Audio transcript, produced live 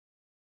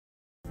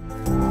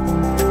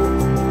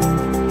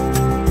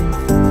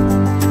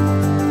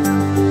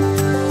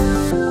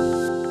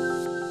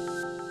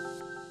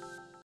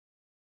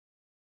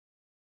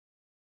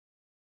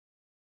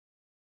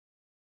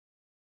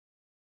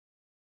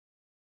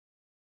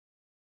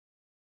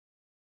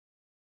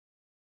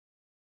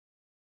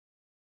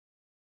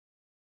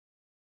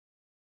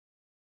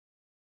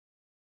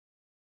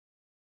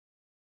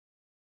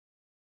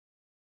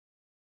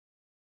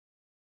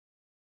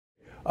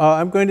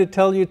I'm going to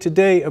tell you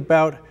today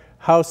about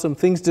how some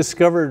things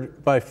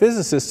discovered by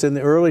physicists in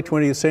the early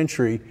 20th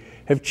century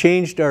have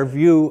changed our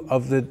view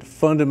of the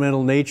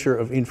fundamental nature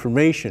of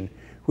information,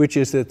 which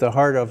is at the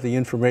heart of the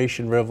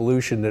information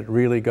revolution that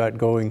really got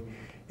going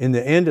in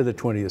the end of the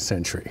 20th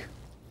century.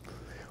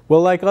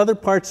 Well, like other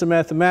parts of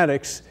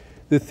mathematics,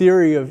 the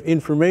theory of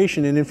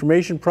information and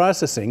information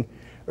processing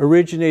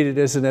originated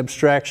as an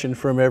abstraction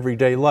from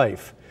everyday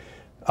life.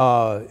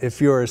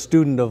 If you're a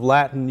student of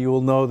Latin, you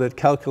will know that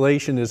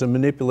calculation is a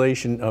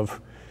manipulation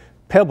of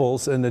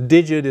pebbles, and a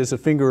digit is a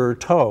finger or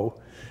toe.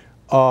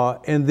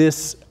 And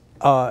this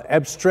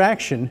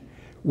abstraction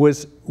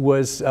was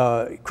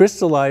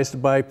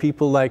crystallized by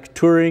people like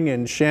Turing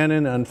and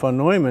Shannon and von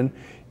Neumann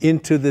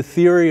into the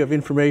theory of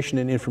information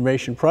and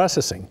information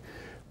processing.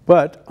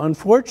 But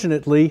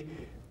unfortunately,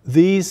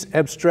 these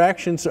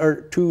abstractions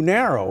are too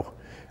narrow.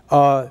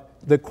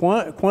 The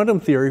quantum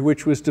theory,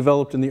 which was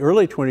developed in the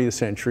early 20th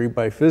century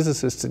by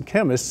physicists and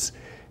chemists,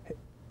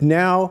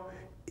 now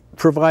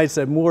provides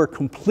a more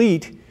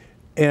complete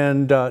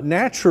and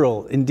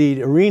natural, indeed,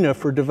 arena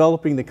for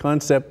developing the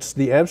concepts,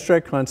 the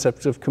abstract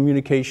concepts of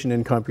communication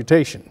and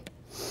computation.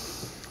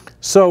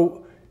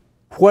 So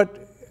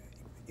what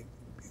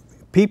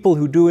people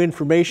who do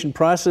information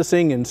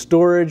processing and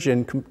storage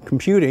and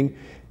computing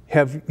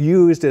have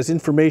used as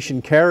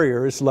information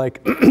carriers,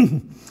 like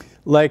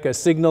like a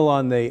signal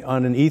on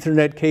an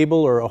Ethernet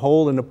cable or a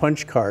hole in a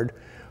punch card,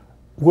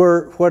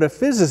 were what a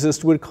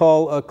physicist would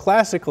call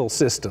classical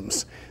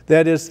systems.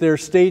 That is, their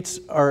states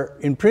are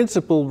in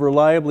principle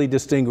reliably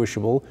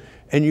distinguishable,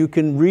 and you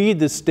can read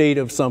the state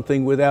of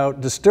something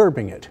without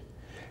disturbing it.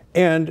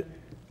 And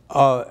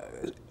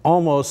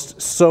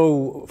almost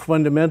so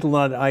fundamental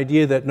an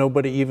idea that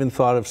nobody even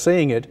thought of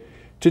saying it,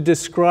 to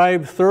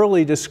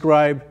thoroughly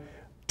describe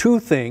two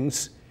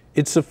things,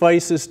 it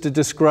suffices to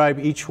describe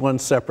each one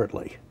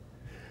separately.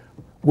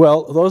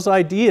 Well, those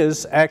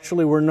ideas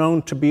actually were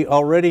known to be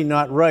already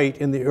not right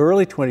in the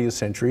early 20th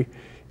century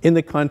in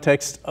the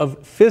context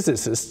of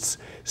physicists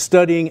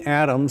studying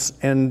atoms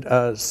and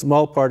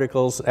small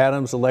particles,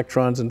 atoms,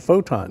 electrons, and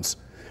photons.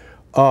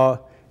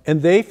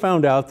 And they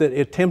found out that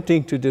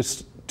attempting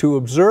to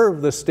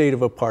observe the state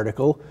of a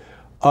particle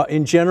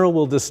in general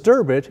will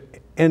disturb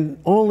it and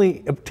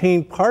only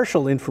obtain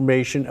partial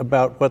information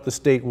about what the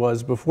state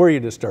was before you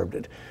disturbed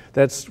it.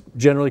 That's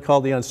generally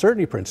called the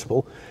uncertainty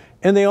principle.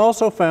 And they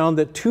also found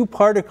that two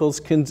particles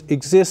can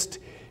exist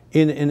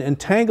in an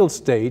entangled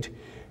state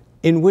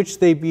in which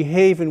they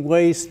behave in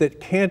ways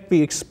that can't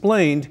be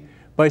explained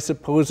by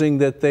supposing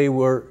that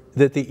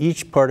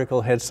each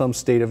particle had some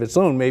state of its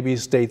own, maybe a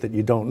state that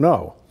you don't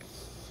know.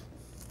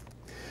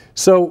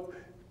 So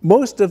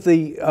most of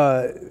the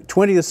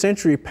 20th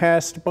century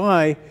passed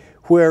by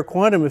where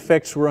quantum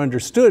effects were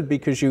understood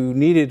because you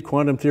needed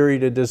quantum theory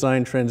to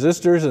design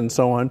transistors and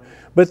so on,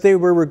 but they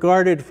were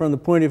regarded from the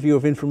point of view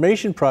of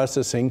information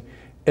processing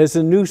as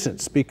a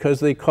nuisance because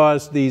they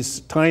caused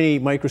these tiny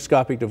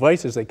microscopic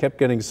devices, they kept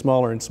getting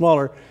smaller and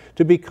smaller,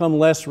 to become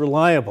less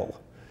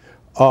reliable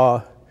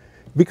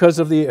because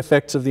of the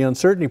effects of the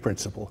uncertainty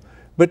principle.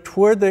 But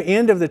toward the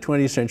end of the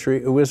 20th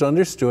century, it was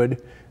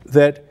understood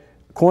that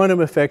quantum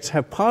effects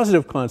have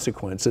positive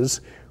consequences,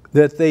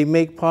 that they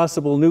make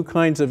possible new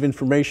kinds of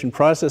information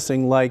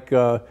processing like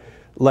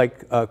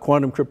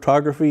quantum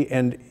cryptography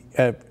and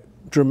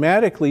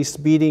dramatically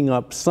speeding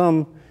up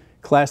some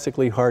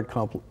classically hard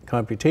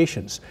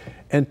computations.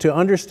 And to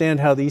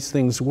understand how these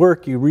things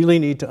work, you really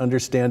need to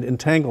understand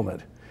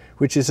entanglement,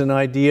 which is an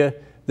idea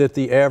that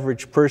the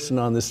average person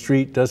on the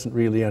street doesn't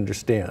really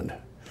understand.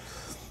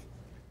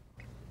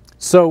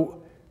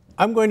 So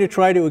I'm going to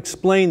try to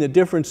explain the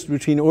difference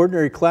between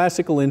ordinary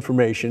classical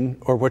information,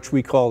 or what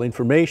we call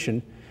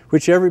information,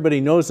 which everybody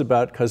knows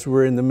about because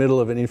we're in the middle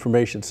of an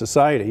information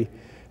society,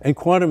 and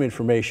quantum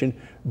information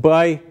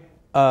by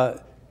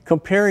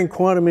comparing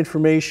quantum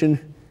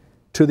information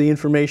to the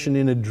information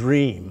in a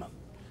dream.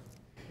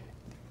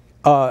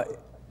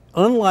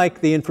 Unlike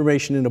the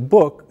information in a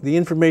book, the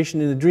information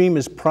in a dream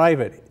is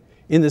private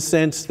in the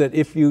sense that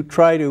if you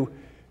try to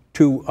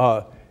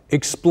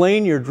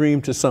explain your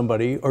dream to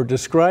somebody or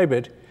describe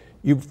it,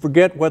 you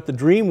forget what the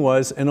dream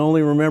was and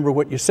only remember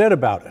what you said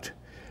about it.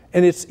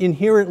 And it's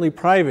inherently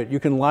private. You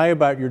can lie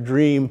about your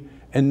dream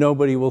and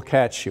nobody will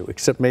catch you,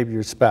 except maybe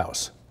your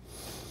spouse.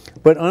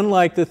 But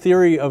unlike the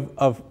theory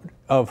of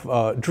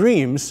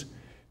dreams,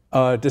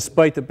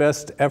 despite the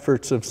best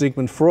efforts of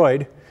Sigmund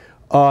Freud,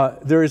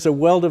 there is a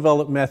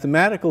well-developed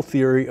mathematical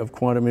theory of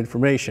quantum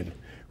information,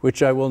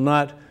 which I will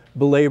not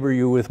belabor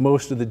you with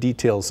most of the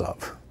details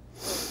of.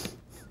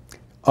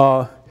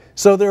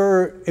 So there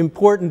are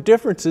important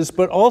differences,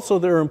 but also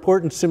there are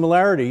important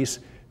similarities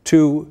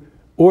to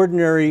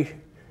ordinary,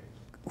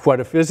 what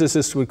a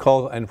physicist would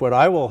call, and what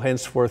I will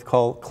henceforth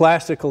call,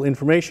 classical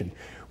information.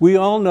 We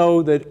all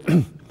know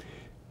that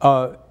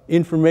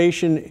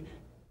information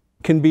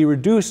can be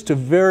reduced to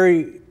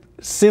very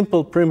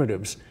simple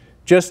primitives,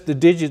 just the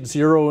digits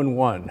 0 and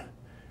 1.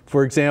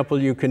 For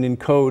example, you can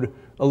encode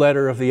a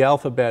letter of the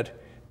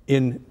alphabet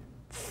in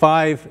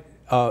 5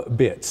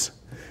 bits.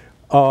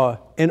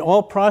 And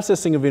all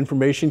processing of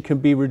information can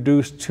be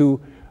reduced to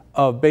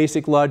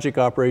basic logic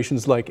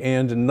operations like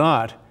and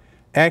not,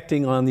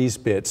 acting on these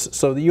bits.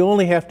 So that you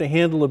only have to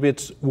handle the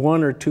bits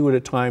one or two at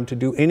a time to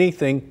do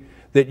anything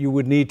that you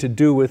would need to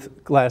do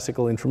with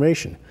classical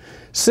information.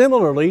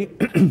 Similarly,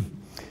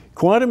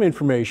 quantum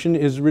information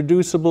is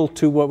reducible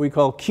to what we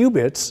call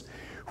qubits,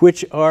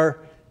 which are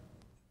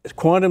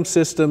quantum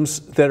systems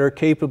that are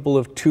capable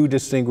of two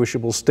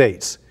distinguishable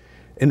states.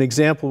 An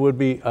example would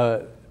be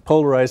a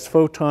polarized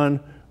photon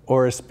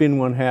or a spin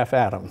 1/2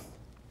 atom.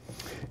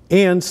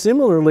 And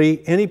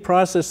similarly, any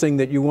processing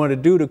that you want to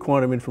do to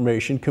quantum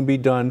information can be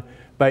done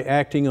by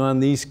acting on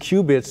these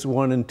qubits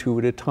 1 and 2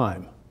 at a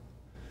time.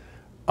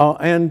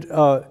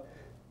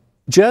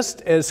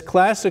 Just as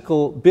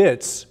classical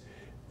bits,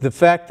 the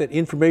fact that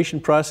information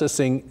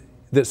processing,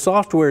 that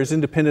software is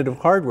independent of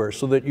hardware,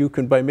 so that you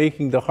can, by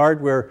making the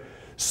hardware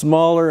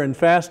smaller and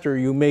faster,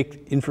 you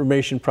make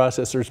information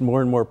processors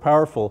more and more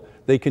powerful.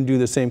 They can do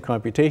the same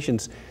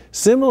computations.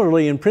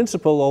 Similarly, in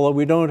principle, although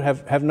we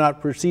have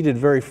not proceeded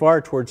very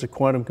far towards a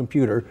quantum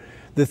computer,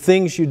 the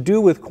things you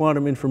do with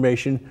quantum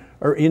information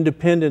are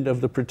independent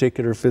of the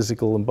particular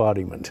physical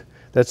embodiment.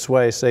 That's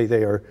why I say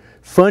they are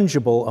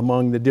fungible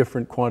among the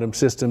different quantum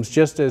systems,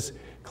 just as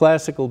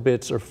classical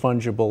bits are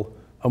fungible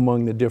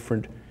among the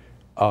different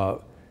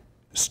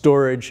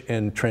storage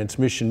and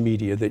transmission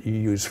media that you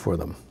use for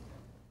them.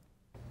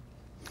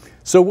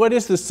 So what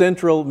is the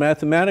central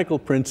mathematical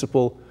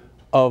principle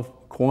of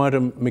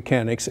quantum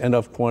mechanics and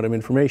of quantum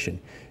information?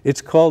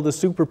 It's called the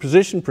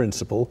superposition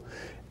principle,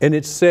 and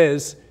it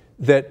says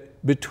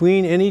that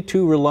between any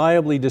two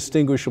reliably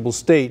distinguishable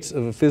states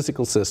of a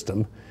physical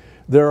system,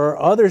 there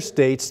are other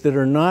states that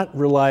are not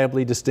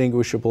reliably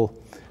distinguishable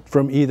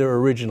from either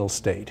original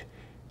state.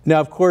 Now,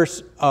 of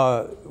course,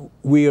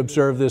 we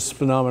observe this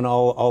phenomenon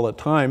all the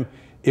time.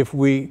 If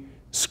we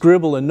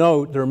scribble a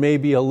note, there may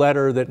be a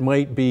letter that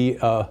might be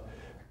an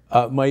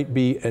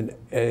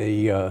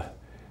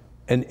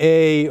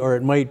A or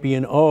it might be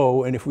an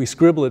O, and if we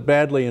scribble it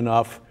badly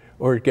enough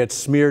or it gets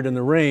smeared in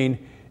the rain,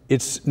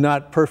 it's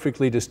not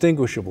perfectly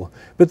distinguishable.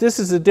 But this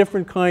is a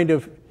different kind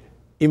of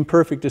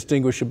imperfect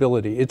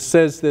distinguishability. It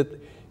says that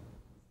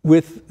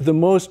with the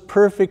most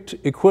perfect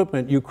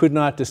equipment, you could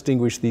not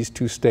distinguish these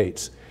two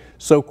states.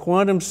 So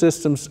quantum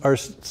systems are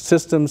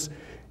systems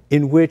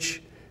in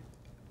which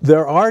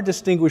there are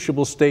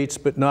distinguishable states,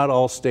 but not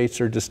all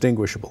states are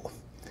distinguishable.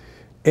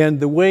 And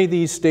the way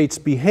these states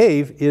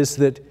behave is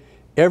that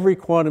every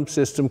quantum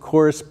system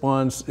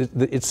corresponds,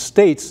 its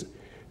states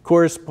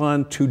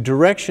correspond to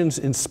directions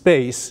in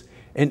space,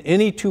 and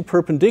any two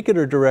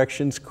perpendicular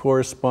directions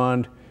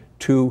correspond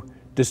to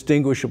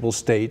distinguishable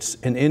states,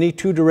 and any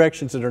two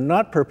directions that are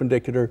not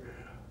perpendicular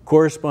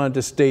correspond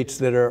to states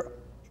that are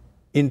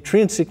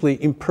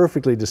intrinsically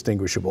imperfectly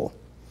distinguishable.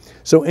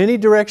 So any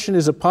direction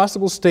is a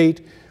possible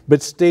state,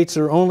 but states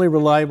are only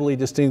reliably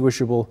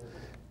distinguishable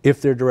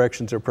if their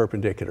directions are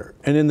perpendicular.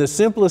 And in the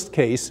simplest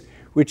case,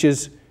 which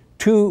is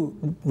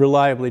two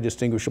reliably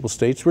distinguishable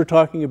states, we're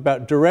talking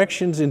about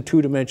directions in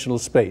two-dimensional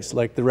space,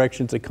 like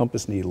directions a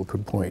compass needle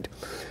could point.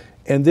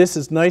 And this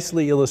is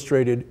nicely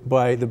illustrated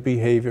by the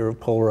behavior of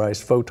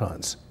polarized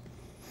photons.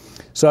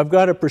 So I've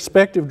got a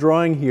perspective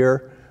drawing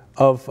here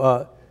of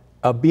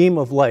a beam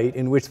of light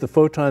in which the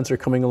photons are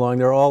coming along.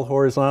 They're all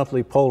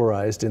horizontally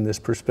polarized in this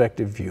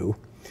perspective view.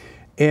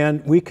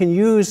 And we can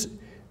use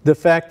the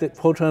fact that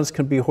photons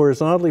can be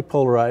horizontally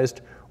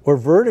polarized or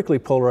vertically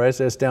polarized,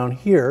 as down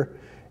here,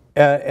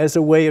 as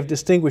a way of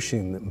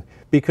distinguishing them.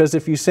 Because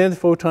if you send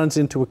photons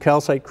into a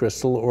calcite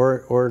crystal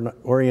or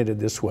oriented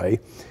this way,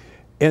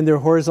 and they're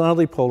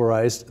horizontally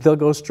polarized, they'll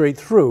go straight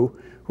through.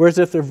 Whereas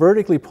if they're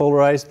vertically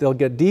polarized, they'll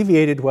get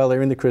deviated while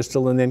they're in the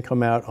crystal and then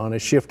come out on a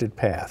shifted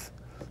path.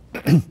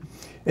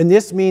 And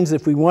this means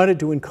if we wanted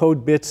to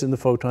encode bits in the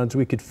photons,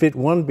 we could fit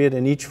one bit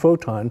in each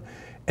photon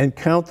and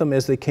count them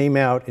as they came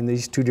out in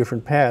these two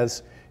different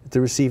paths at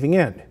the receiving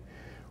end.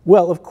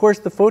 Well, of course,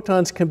 the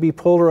photons can be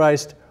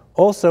polarized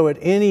also at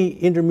any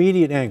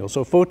intermediate angle.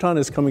 So a photon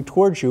is coming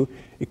towards you.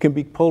 It can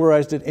be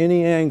polarized at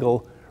any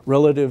angle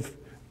relative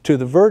to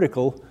the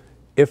vertical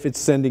if it's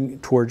sending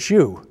towards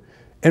you.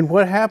 And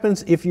what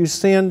happens if you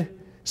send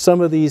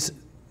some of these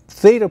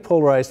theta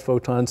polarized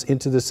photons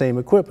into the same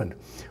equipment?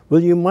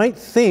 Well, you might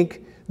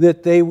think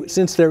that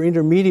since they're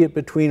intermediate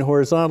between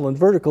horizontal and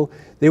vertical,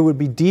 they would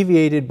be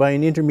deviated by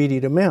an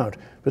intermediate amount.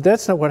 But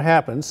that's not what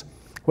happens.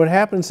 What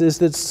happens is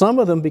that some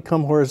of them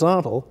become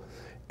horizontal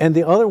and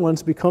the other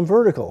ones become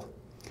vertical.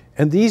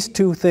 And these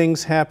two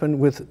things happen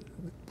with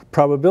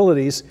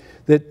probabilities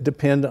that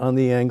depend on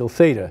the angle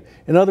theta.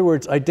 In other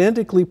words,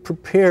 identically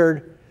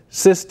prepared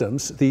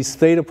systems, these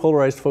theta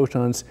polarized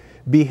photons,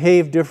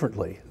 behave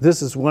differently.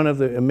 This is one of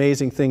the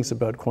amazing things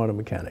about quantum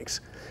mechanics.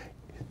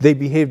 They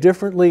behave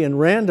differently and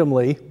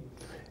randomly,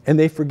 and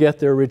they forget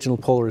their original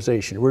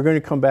polarization. We're going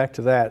to come back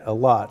to that a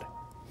lot.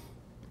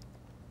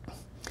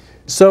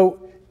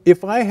 So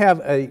if I have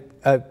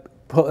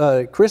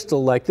a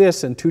crystal like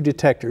this and two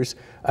detectors,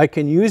 I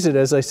can use it,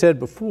 as I said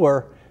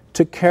before,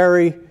 to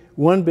carry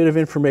one bit of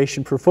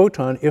information per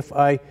photon if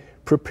I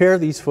prepare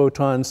these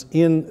photons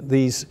in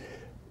these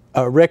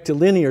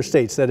rectilinear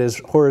states, that is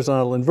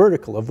horizontal and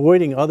vertical,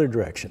 avoiding other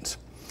directions.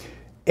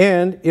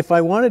 And if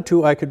I wanted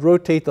to, I could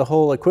rotate the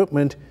whole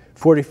equipment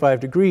 45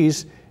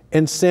 degrees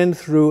and send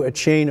through a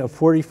chain of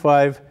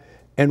 45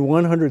 and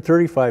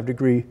 135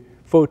 degree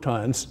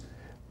photons,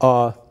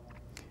 and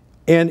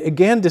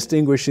again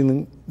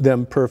distinguishing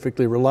them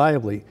perfectly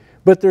reliably.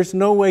 But there's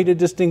no way to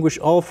distinguish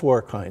all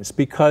four kinds,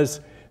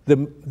 because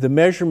the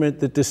measurement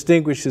that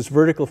distinguishes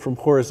vertical from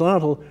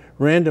horizontal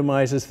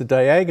randomizes the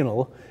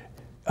diagonal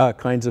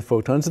kinds of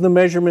photons, and the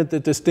measurement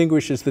that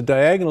distinguishes the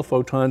diagonal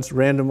photons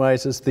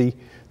randomizes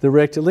the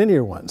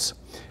rectilinear ones.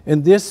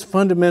 And this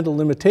fundamental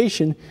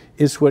limitation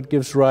is what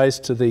gives rise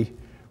to the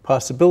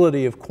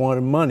possibility of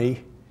quantum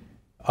money,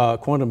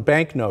 quantum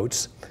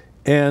banknotes,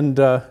 and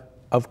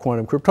of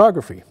quantum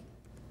cryptography.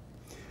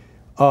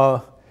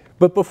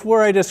 But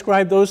before I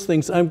describe those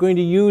things, I'm going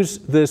to use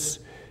this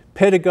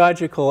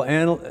pedagogical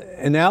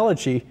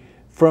analogy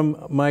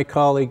from my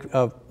colleague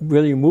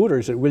William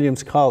Wooters at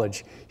Williams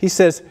College. He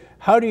says,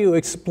 how do you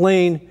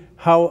explain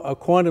how a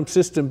quantum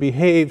system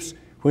behaves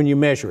when you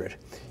measure it?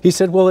 He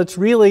said, well, it's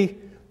really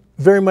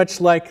very much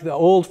like the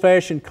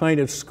old-fashioned kind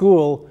of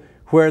school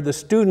where the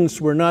students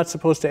were not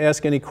supposed to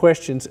ask any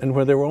questions and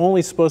where they were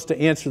only supposed to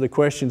answer the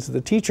questions the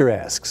teacher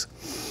asks.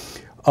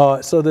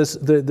 So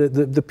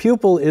the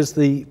pupil is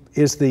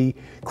the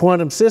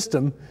quantum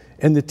system,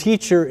 and the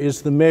teacher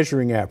is the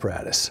measuring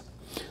apparatus.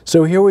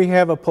 So here we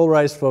have a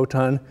polarized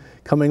photon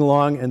coming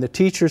along, and the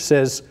teacher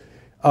says,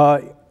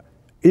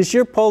 is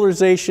your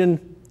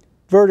polarization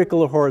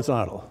vertical or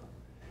horizontal?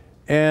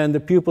 And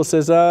the pupil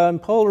says, I'm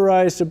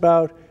polarized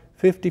about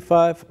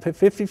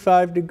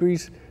 55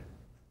 degrees.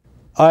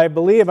 I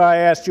believe I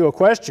asked you a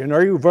question.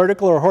 Are you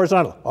vertical or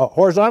horizontal?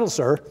 Horizontal,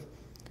 sir.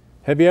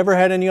 Have you ever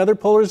had any other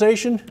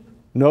polarization?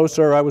 No,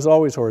 sir, I was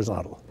always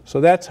horizontal.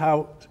 So that's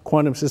how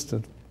quantum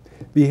systems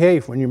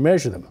behave when you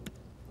measure them.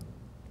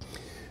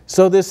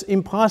 So this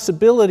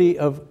impossibility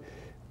of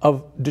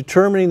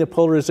determining the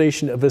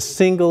polarization of a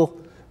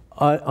single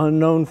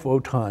unknown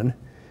photon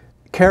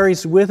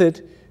carries with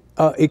it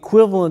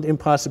equivalent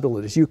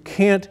impossibilities. You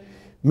can't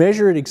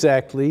measure it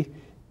exactly.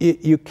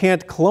 You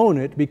can't clone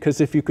it,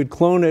 because if you could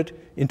clone it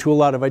into a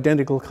lot of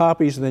identical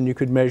copies, then you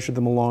could measure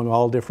them along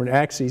all different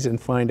axes and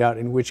find out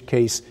in which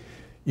case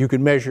you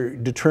could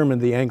determine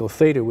the angle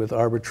theta with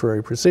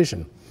arbitrary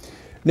precision.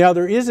 Now,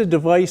 there is a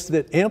device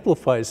that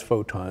amplifies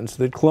photons,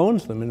 that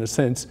clones them in a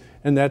sense,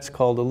 and that's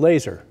called a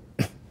laser.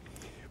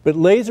 But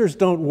lasers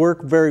don't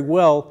work very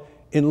well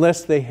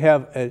unless they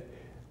have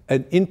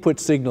an input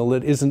signal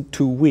that isn't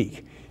too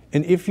weak.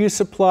 And if you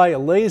supply a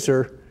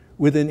laser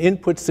with an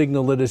input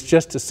signal that is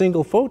just a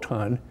single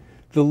photon,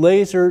 the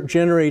laser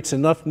generates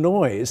enough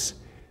noise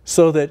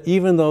so that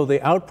even though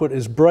the output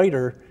is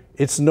brighter,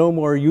 it's no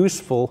more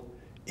useful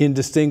in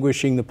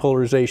distinguishing the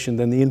polarization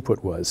than the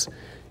input was.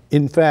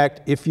 In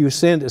fact, if you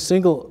send a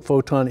single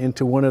photon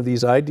into one of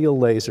these ideal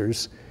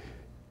lasers,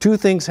 two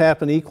things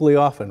happen equally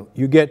often.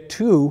 You get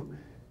two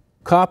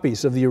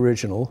copies of the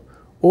original,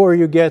 or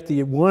you get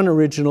the one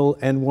original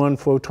and one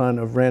photon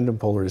of random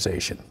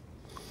polarization.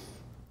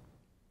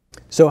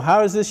 So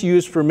how is this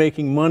used for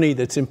making money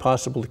that's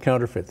impossible to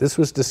counterfeit? This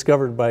was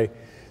discovered by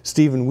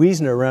Stephen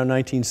Wiesner around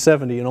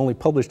 1970 and only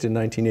published in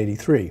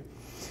 1983.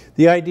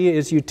 The idea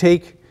is you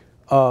take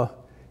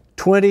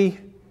 20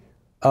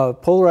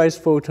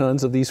 polarized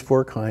photons of these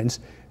four kinds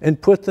and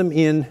put them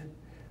in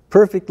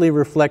perfectly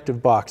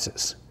reflective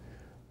boxes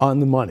on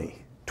the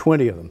money,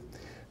 20 of them.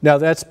 Now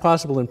that's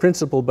possible in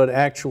principle, but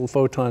actual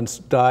photons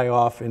die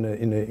off in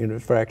a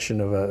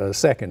fraction of a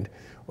second,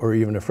 or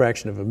even a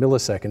fraction of a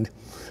millisecond,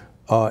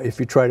 if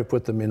you try to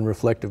put them in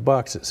reflective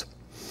boxes.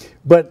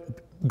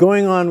 But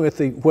going on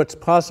with what's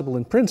possible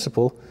in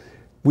principle,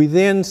 we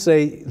then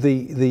say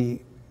the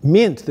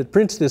mint that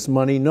prints this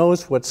money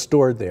knows what's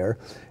stored there,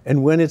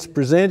 and when it's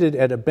presented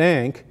at a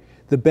bank,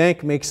 the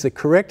bank makes the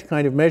correct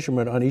kind of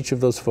measurement on each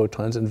of those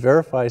photons and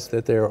verifies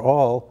that they're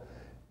all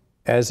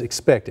as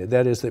expected.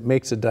 That is, it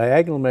makes a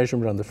diagonal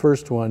measurement on the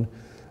first one,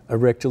 a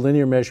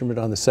rectilinear measurement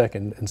on the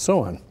second, and so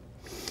on.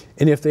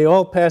 And if they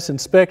all pass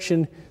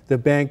inspection, the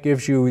bank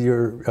gives you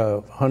your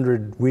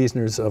 100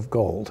 Wiesners of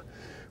gold.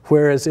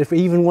 Whereas if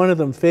even one of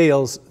them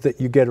fails, that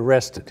you get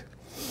arrested.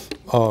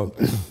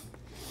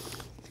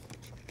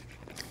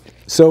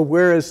 So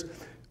whereas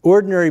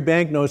ordinary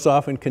banknotes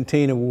often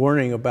contain a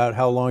warning about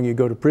how long you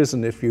go to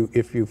prison if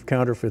you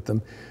counterfeit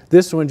them,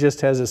 this one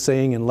just has a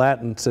saying in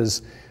Latin that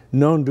says,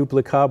 non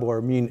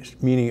duplicabor,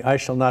 meaning I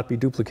shall not be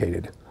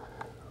duplicated.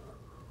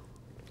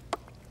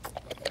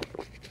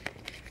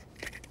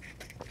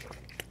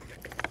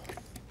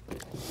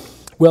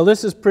 Well,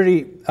 this is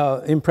pretty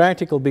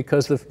impractical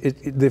because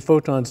the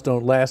photons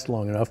don't last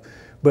long enough,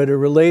 but a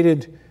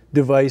related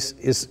device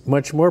is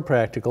much more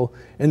practical,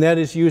 and that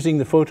is using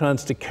the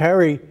photons to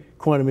carry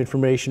quantum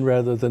information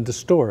rather than to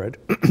store it.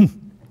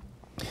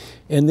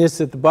 And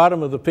this, at the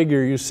bottom of the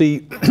figure, you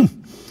see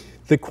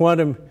the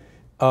quantum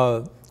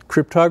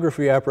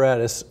cryptography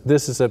apparatus.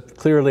 This is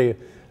clearly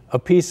a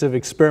piece of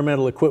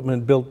experimental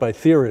equipment built by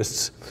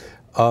theorists.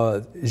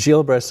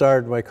 Gilles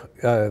Brassard, my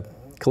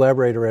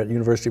collaborator at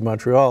University of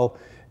Montreal,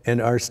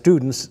 and our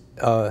students,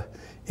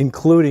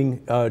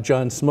 including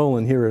John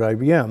Smolin here at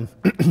IBM,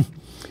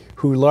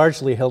 who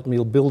largely helped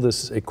me build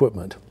this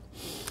equipment.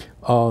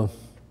 And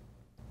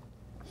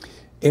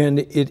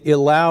it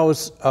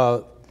allows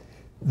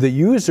the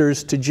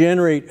users to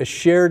generate a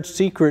shared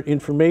secret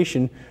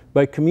information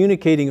by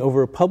communicating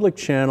over a public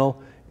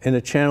channel and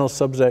a channel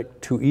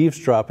subject to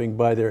eavesdropping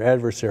by their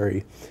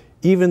adversary,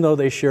 even though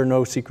they share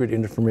no secret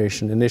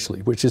information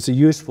initially, which is a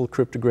useful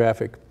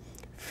cryptographic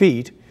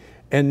feat.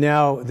 And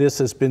now this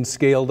has been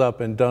scaled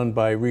up and done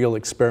by real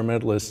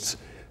experimentalists,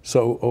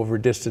 so over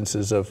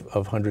distances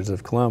of hundreds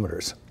of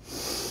kilometers.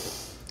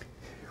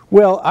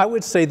 Well, I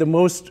would say the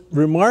most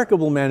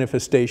remarkable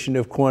manifestation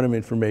of quantum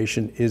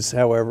information is,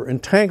 however,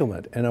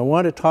 entanglement. And I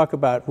want to talk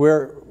about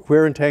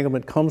where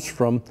entanglement comes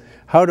from,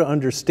 how to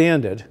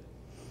understand it,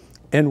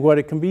 and what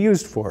it can be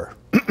used for.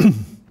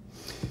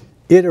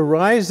 It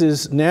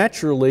arises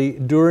naturally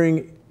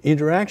during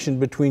interaction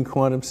between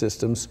quantum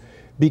systems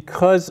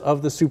because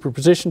of the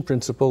superposition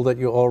principle that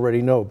you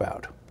already know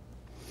about.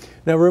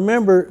 Now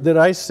remember that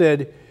I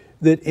said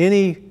that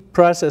any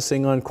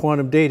processing on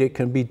quantum data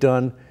can be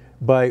done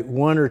by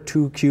 1 or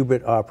 2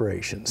 qubit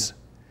operations.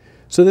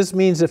 So this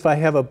means if I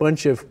have a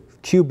bunch of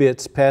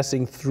qubits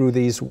passing through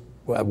these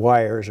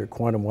wires or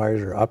quantum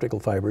wires or optical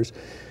fibers,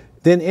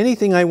 then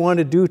anything I want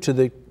to do to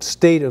the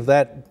state of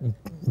that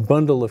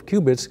bundle of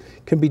qubits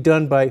can be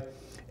done by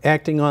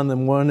acting on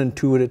them 1 and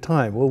 2 at a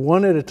time. Well,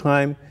 1 at a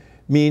time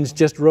means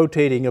just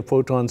rotating a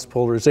photon's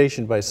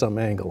polarization by some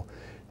angle.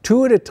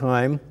 2 at a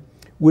time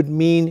would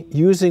mean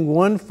using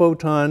 1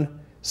 photon,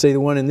 say the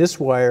one in this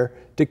wire,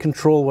 to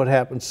control what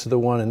happens to the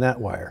one in that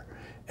wire.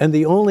 And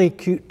the only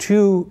 2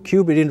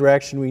 qubit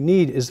interaction we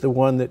need is the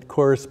one that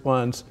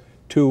corresponds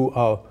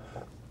to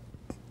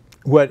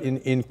what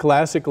in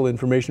classical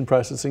information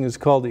processing is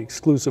called the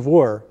exclusive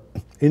OR.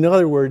 In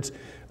other words,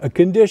 a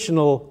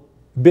conditional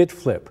bit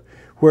flip,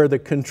 where the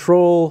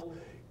control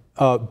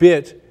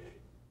bit,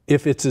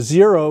 if it's a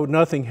 0,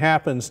 nothing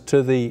happens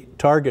to the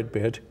target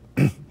bit.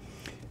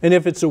 And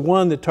if it's a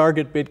 1, the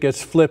target bit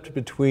gets flipped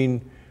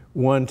between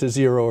 1 to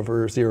 0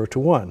 over 0 to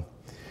 1.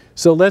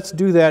 So let's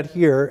do that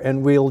here,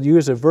 and we'll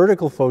use a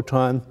vertical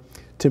photon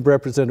to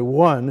represent a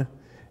 1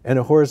 and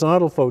a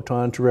horizontal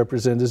photon to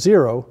represent a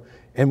 0,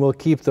 and we'll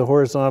keep the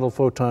horizontal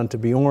photon to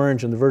be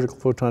orange and the vertical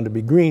photon to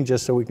be green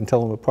just so we can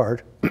tell them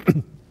apart.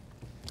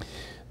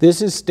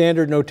 This is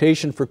standard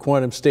notation for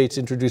quantum states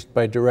introduced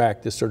by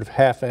Dirac, this sort of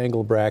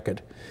half-angle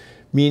bracket,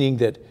 meaning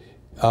that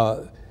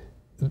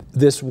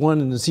this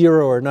 1 and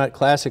 0 are not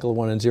classical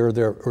 1 and 0,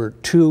 there are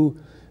 2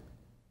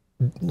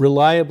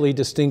 reliably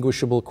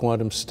distinguishable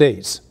quantum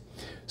states.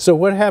 So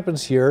what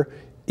happens here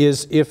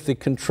is if the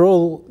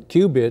control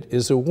qubit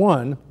is a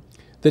 1,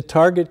 the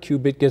target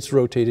qubit gets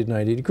rotated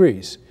 90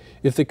 degrees.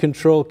 If the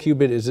control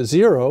qubit is a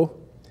 0,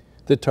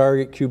 the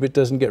target qubit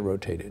doesn't get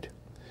rotated.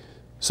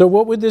 So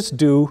what would this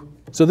do?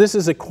 So this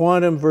is a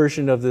quantum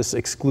version of this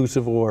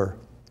exclusive OR.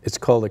 It's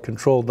called a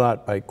control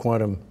knot by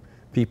quantum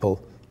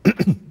people.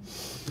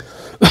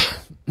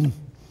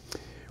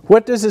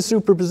 What does a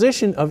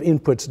superposition of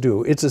inputs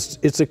do?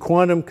 It's a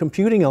quantum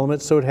computing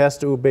element, so it has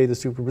to obey the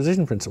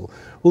superposition principle.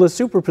 Well, a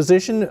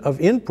superposition of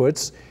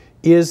inputs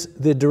is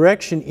the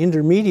direction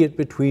intermediate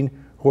between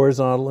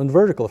horizontal and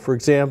vertical. For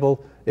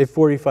example, a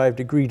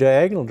 45-degree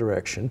diagonal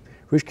direction,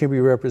 which can be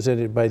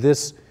represented by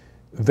this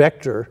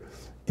vector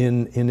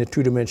in a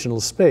two-dimensional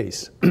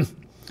space.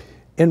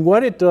 And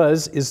what it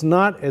does is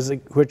not, as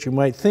what you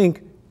might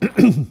think,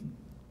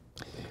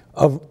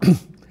 of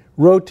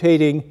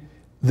rotating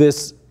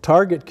this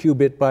target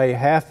qubit by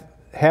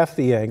half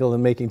the angle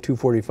and making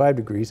 245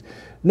 degrees.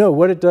 No,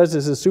 what it does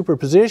is a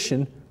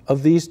superposition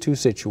of these 2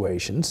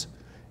 situations.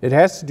 It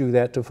has to do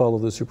that to follow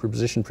the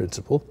superposition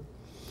principle.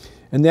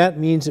 And that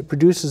means it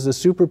produces a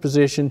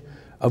superposition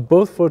of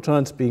both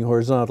photons being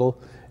horizontal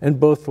and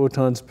both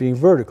photons being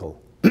vertical.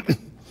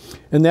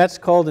 And that's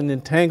called an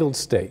entangled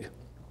state.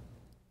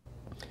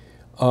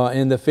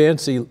 And the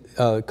fancy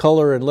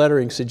color and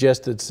lettering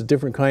suggest that it's a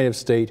different kind of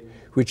state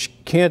which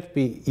can't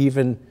be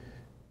even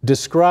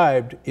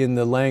described in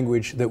the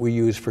language that we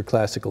use for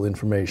classical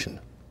information.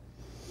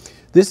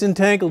 This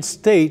entangled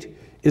state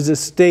is a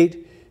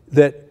state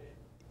that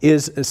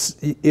is,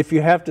 if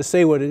you have to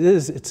say what it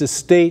is, it's a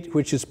state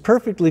which is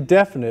perfectly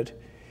definite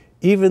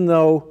even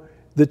though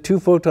the 2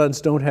 photons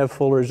don't have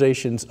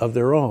polarizations of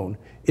their own.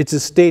 It's a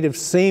state of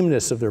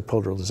sameness of their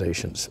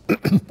polarizations.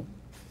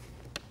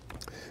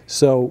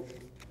 So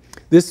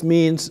this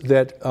means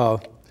that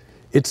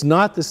it's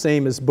not the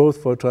same as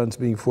both photons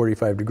being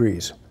 45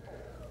 degrees.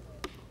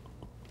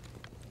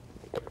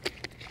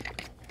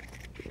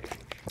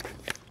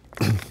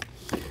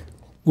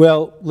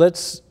 Well,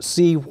 let's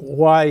see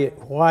why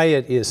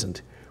it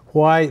isn't.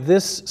 Why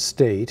this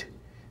state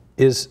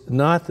is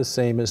not the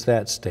same as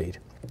that state.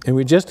 And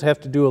we just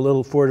have to do a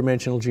little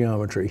 4-dimensional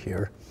geometry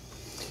here.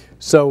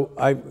 So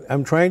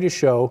I'm trying to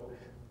show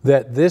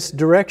that this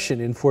direction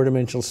in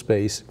 4-dimensional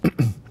space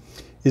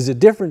is a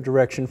different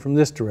direction from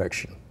this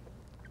direction.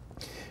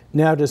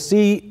 Now to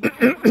see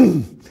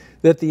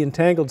that the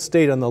entangled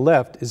state on the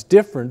left is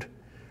different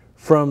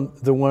from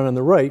the one on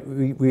the right,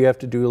 we have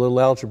to do a little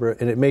algebra,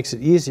 and it makes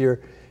it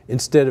easier,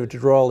 instead of to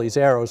draw all these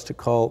arrows, to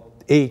call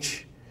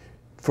H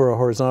for a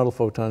horizontal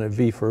photon and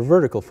V for a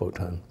vertical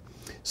photon.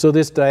 So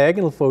this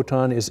diagonal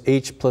photon is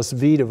H plus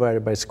V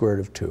divided by square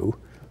root of 2.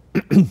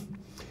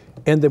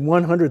 And the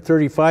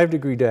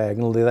 135-degree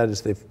diagonal, that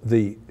is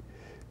the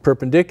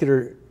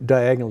perpendicular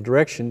diagonal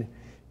direction,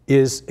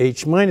 is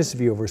H minus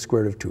V over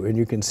square root of 2. And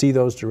you can see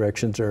those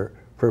directions are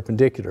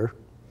perpendicular.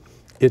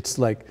 It's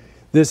like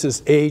this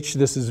is H,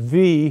 this is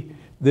V,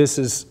 this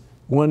is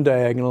one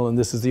diagonal, and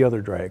this is the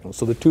other diagonal.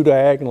 So the two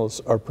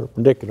diagonals are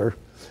perpendicular,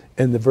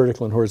 and the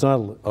vertical and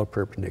horizontal are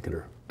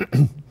perpendicular.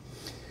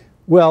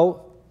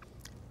 Well,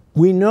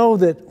 we know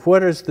that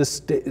what is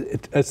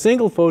a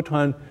single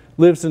photon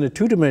lives in a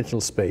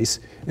two-dimensional space,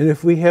 and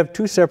if we have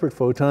two separate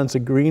photons, a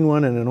green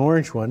one and an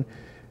orange one,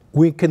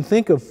 we can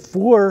think of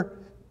four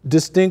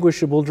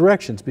distinguishable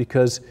directions,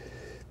 because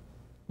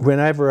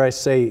whenever I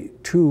say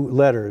two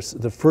letters,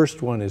 the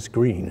first one is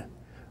green.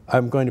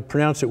 I'm going to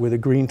pronounce it with a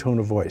green tone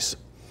of voice.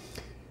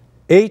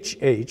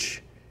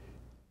 HH,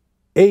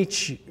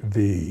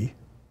 HV,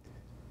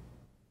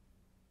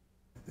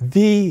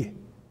 V,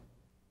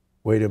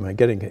 wait, am I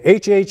getting it?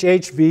 HH,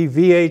 HV,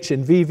 VH,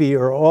 and VV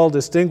are all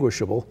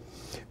distinguishable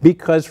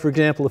because, for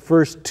example, the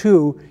first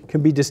two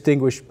can be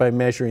distinguished by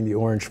measuring the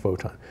orange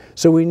photon.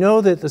 So we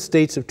know that the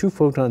states of two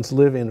photons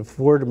live in a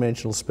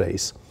four-dimensional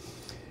space,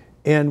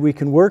 and we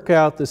can work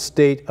out the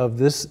state of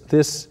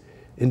this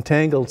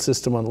entangled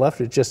system on the left.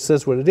 It just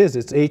says what it is.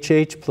 It's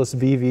HH plus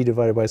VV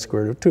divided by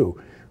square root of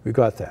 2. We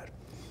got that.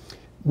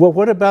 Well,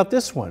 what about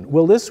this one?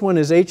 Well, this one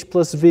is H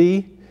plus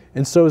V,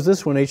 and so is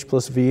this one H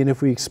plus V, and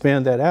if we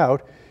expand that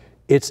out,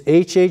 it's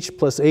HH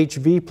plus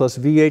HV plus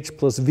VH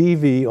plus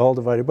VV all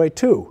divided by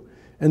 2.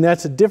 And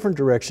that's a different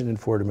direction in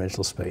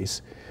four-dimensional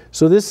space.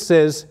 So this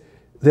says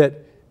that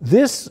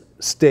this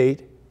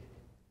state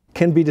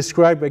can be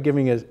described by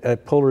giving a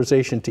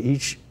polarization to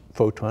each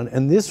photon,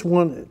 and this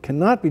one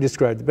cannot be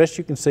described. The best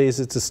you can say is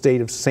it's a state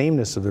of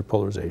sameness of their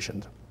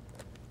polarizations.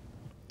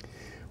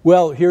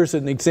 Well, here's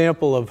an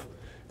example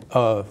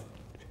of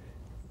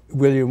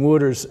William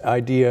Wooter's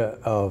idea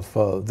of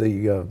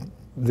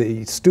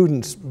the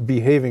students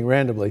behaving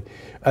randomly.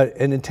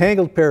 An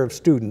entangled pair of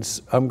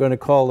students, I'm going to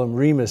call them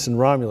Remus and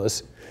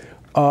Romulus,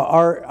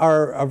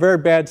 are very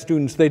bad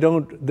students. They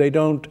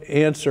don't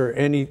answer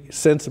any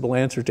sensible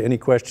answer to any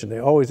question. They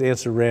always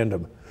answer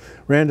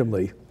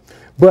randomly.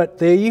 But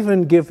they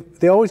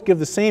always give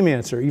the same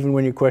answer, even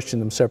when you question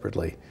them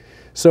separately.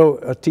 So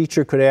a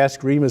teacher could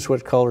ask Remus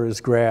what color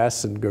is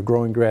grass and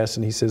growing grass,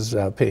 and he says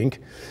pink.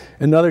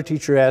 Another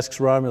teacher asks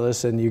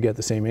Romulus, and you get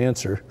the same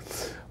answer.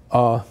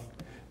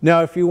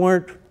 Now, if you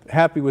weren't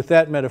happy with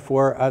that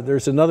metaphor,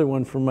 there's another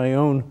one from my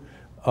own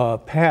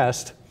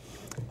past.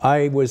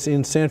 I was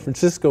in San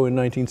Francisco in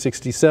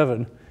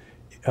 1967,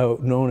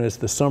 known as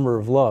the Summer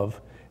of Love.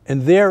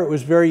 And there it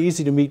was very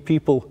easy to meet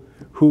people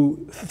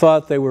who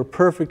thought they were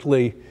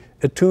perfectly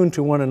attuned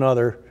to one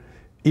another,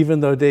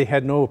 even though they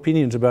had no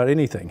opinions about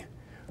anything.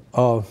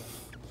 And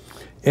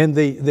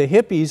the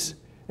hippies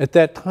at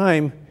that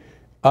time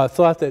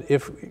thought that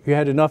if you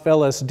had enough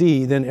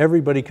LSD, then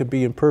everybody could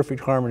be in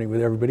perfect harmony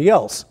with everybody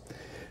else.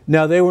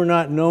 Now, they were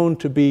not known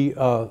to be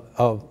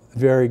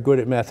very good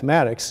at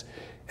mathematics.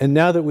 And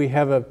now that we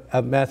have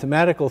a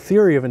mathematical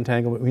theory of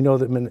entanglement, we know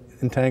that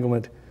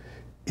entanglement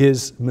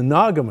is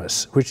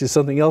monogamous, which is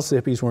something else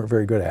the hippies weren't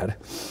very good at.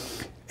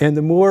 And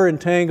the more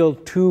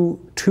entangled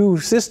two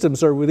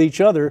systems are with each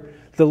other,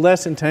 the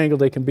less entangled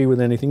they can be with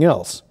anything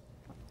else.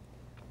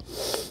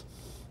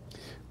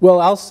 Well,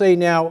 I'll say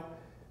now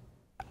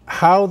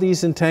how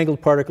these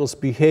entangled particles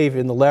behave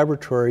in the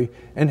laboratory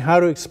and how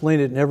to explain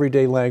it in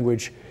everyday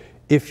language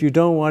if you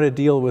don't want to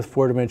deal with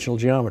four-dimensional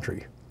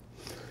geometry.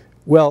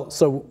 Well,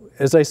 so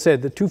as I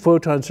said, the two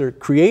photons are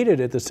created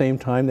at the same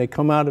time. They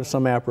come out of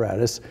some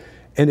apparatus.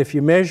 And if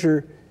you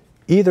measure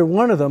either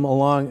one of them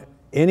along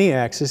any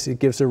axis, it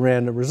gives a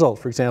random result.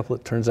 For example,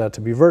 it turns out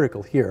to be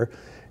vertical here.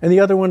 And the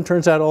other one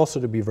turns out also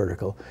to be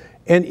vertical.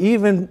 And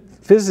even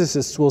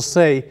physicists will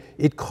say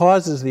it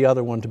causes the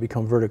other one to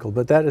become vertical.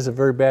 But that is a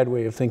very bad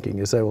way of thinking,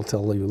 as I will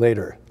tell you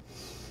later.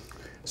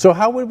 So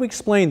how would we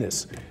explain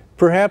this?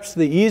 Perhaps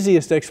the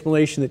easiest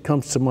explanation that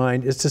comes to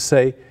mind is to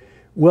say,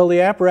 well,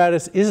 the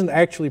apparatus isn't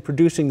actually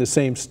producing the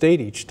same state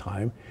each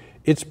time.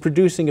 It's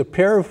producing a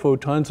pair of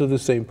photons of the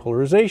same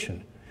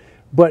polarization.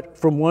 But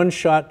from one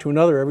shot to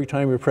another, every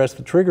time you press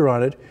the trigger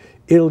on it,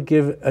 it'll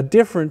give a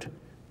different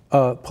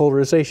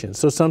polarization.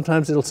 So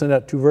sometimes it'll send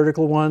out two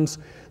vertical ones,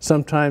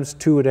 sometimes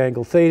two at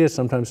angle theta,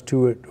 sometimes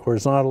two at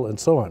horizontal, and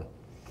so on.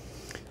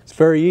 It's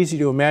very easy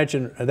to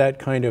imagine that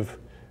kind of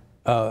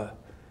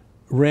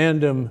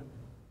random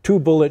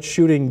two-bullet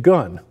shooting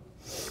gun.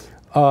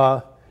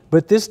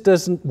 But this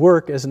doesn't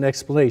work as an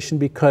explanation,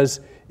 because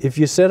if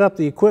you set up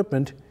the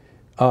equipment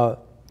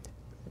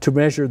to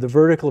measure the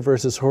vertical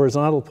versus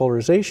horizontal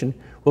polarization,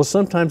 well,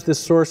 sometimes this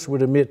source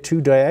would emit two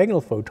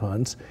diagonal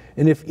photons,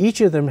 and if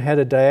each of them had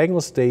a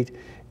diagonal state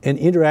and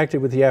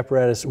interacted with the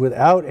apparatus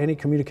without any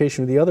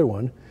communication with the other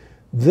one,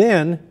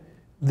 then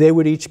they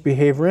would each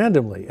behave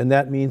randomly. And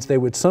that means they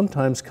would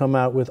sometimes come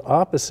out with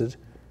opposite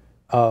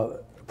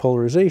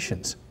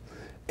polarizations.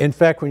 In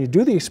fact, when you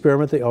do the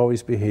experiment, they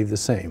always behave the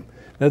same.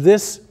 Now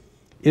this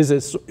is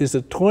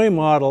a toy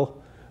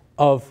model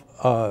of,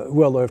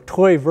 well, a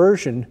toy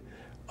version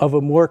of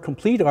a more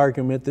complete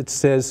argument that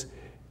says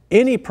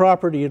any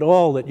property at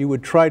all that you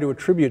would try to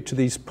attribute to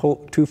these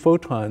two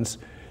photons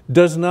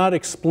does not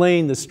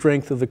explain the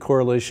strength of the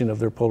correlation of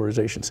their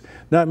polarizations.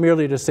 Not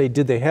merely to say,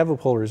 did they have a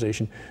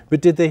polarization, but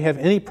did they have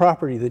any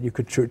property that you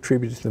could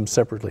attribute to them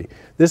separately?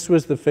 This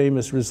was the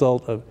famous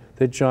result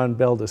that John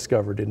Bell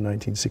discovered in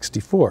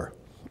 1964.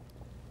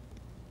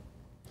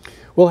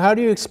 Well, how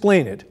do you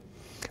explain it?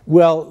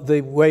 Well,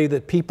 the way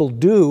that people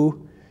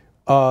do,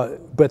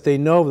 but they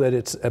know that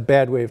it's a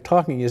bad way of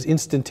talking, is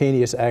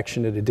instantaneous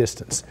action at a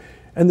distance.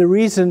 And the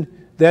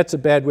reason that's a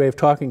bad way of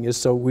talking is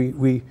so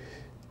we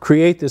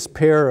create this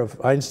pair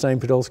of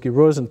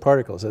Einstein-Podolsky-Rosen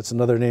particles. That's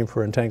another name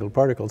for entangled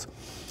particles.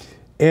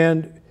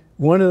 And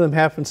one of them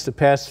happens to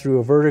pass through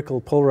a vertical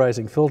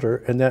polarizing filter,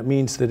 and that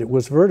means that it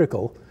was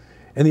vertical.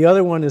 And the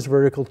other one is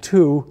vertical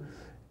too.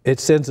 It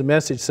sends a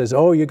message, says,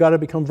 oh, you got to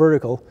become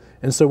vertical.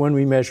 And so when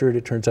we measure it,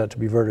 it turns out to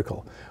be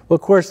vertical. Well,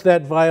 of course,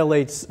 that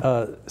violates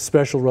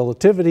special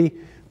relativity,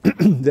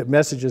 that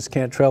messages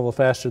can't travel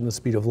faster than the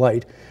speed of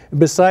light. And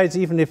besides,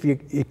 even if you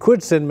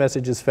could send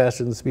messages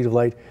faster than the speed of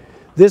light,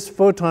 this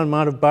photon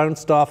might have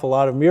bounced off a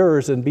lot of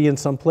mirrors and be in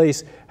some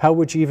place. How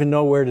would you even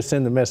know where to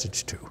send the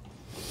message to?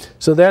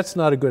 So that's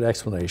not a good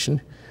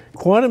explanation.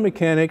 Quantum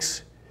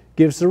mechanics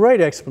gives the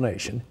right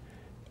explanation.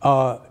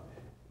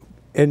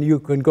 And you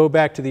can go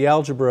back to the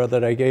algebra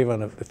that I gave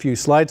on a few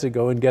slides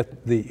ago and get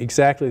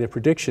exactly the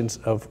predictions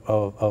of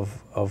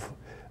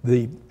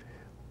the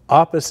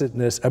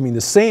oppositeness, I mean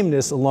the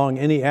sameness along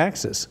any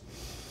axis.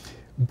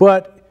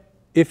 But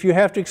if you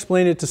have to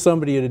explain it to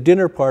somebody at a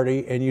dinner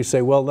party and you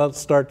say, well, let's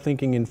start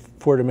thinking in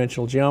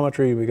four-dimensional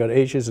geometry, we got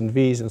H's and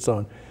V's and so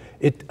on.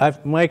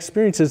 My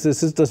experience is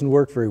this doesn't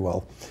work very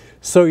well.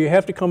 So you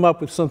have to come up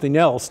with something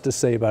else to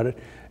say about it.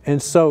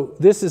 And so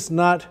this is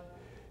not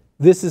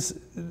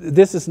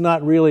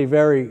really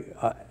very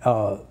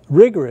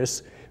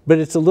rigorous, but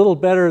it's a little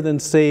better than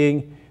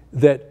saying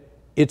that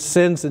it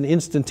sends an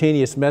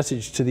instantaneous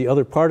message to the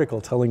other particle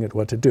telling it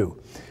what to do.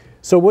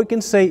 So we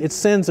can say it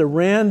sends a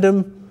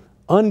random,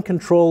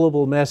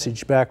 uncontrollable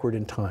message backward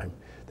in time.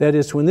 That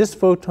is, when this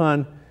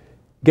photon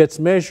gets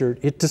measured,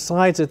 it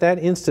decides at that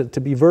instant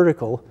to be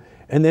vertical,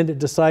 and then it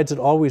decides it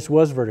always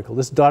was vertical.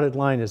 This dotted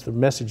line is the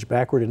message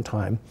backward in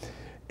time.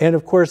 And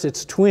of course,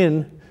 its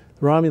twin,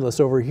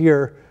 Romulus over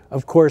here,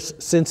 of course,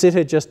 since it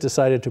had just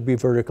decided to be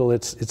vertical,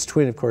 its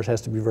twin, of course,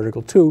 has to be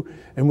vertical too.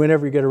 And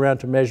whenever you get around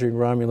to measuring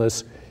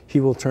Romulus, he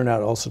will turn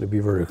out also to be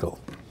vertical.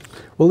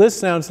 Well, this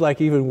sounds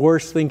like even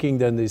worse thinking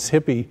than this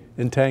hippie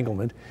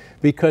entanglement,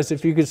 because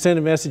if you could send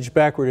a message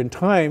backward in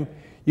time,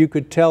 you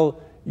could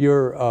tell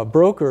your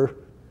broker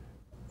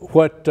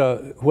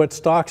what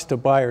stocks to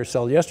buy or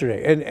sell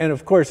yesterday. And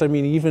of course, I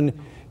mean,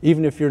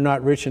 even if you're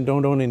not rich and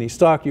don't own any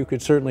stock, you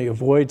could certainly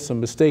avoid some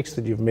mistakes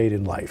that you've made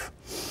in life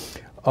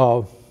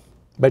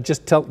by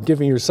just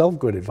giving yourself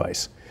good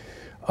advice.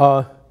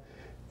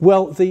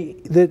 Well,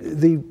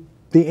 the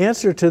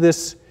answer to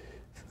this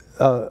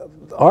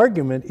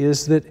argument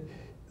is that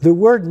the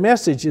word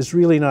message is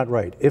really not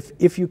right.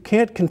 If you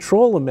can't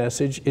control a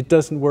message, it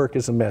doesn't work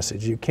as a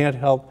message. You can't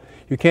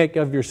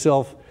give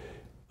yourself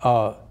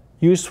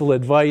useful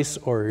advice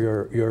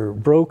or your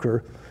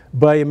broker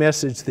by a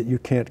message that you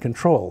can't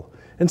control.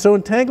 And so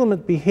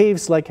entanglement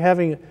behaves like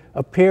having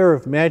a pair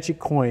of magic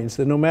coins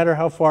that no matter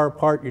how far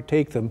apart you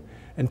take them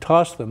and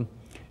toss them,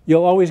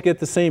 you'll always get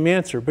the same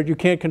answer, but you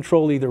can't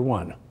control either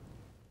one.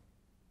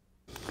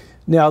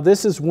 Now,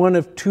 this is one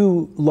of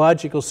two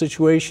logical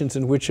situations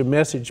in which a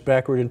message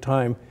backward in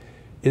time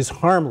is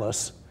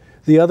harmless.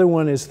 The other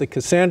one is the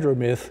Cassandra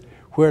myth,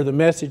 where the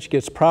message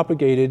gets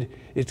propagated,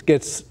 it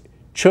gets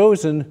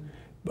chosen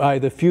by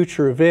the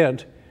future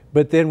event,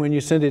 but then when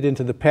you send it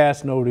into the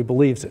past, nobody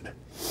believes it.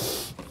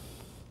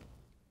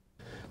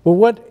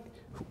 Well,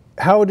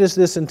 how does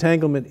this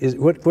entanglement,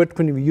 what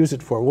can we use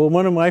it for? Well,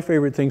 one of my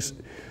favorite things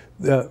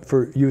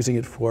for using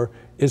it for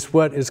is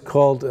what is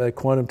called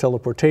quantum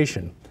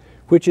teleportation,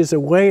 which is a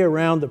way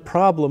around the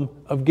problem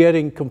of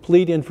getting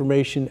complete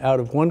information out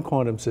of one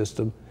quantum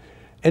system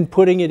and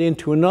putting it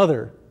into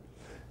another.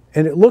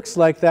 And it looks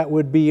like that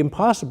would be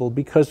impossible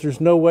because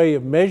there's no way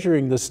of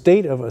measuring the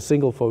state of a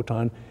single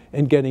photon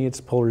and getting its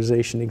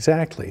polarization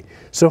exactly.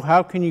 So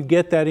how can you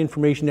get that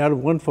information out of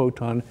one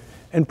photon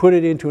and put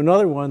it into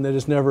another one that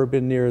has never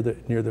been near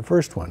the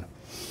first one?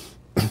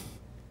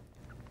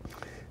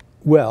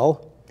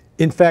 Well,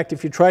 in fact,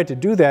 if you tried to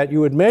do that, you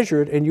would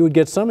measure it and you would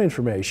get some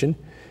information,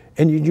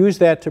 and you'd use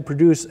that to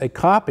produce a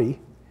copy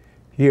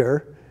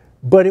here,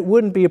 but it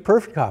wouldn't be a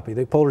perfect copy.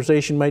 The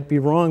polarization might be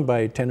wrong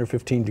by 10 or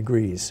 15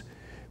 degrees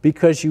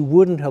because you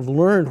wouldn't have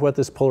learned what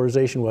this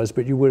polarization was,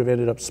 but you would have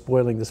ended up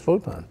spoiling this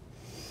photon.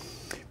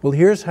 Well,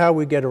 here's how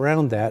we get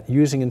around that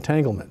using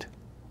entanglement.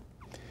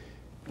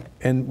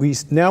 And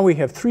now we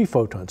have 3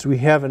 photons. We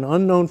have an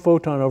unknown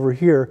photon over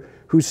here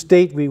whose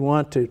state we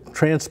want to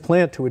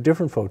transplant to a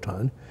different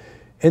photon.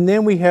 And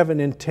then we have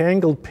an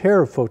entangled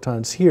pair of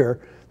photons here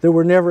that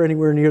were never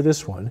anywhere near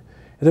this one.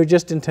 And they're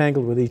just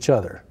entangled with each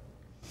other.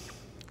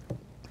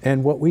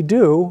 And what we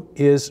do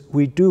is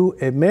we do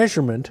a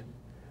measurement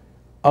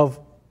of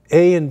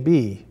A and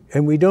B.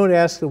 And we don't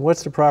ask them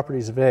what's the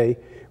properties of A.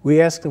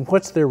 We ask them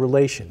what's their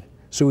relation.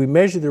 So we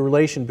measure the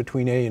relation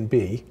between A and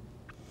B.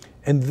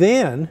 And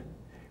then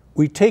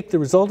we take the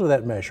result of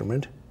that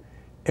measurement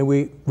and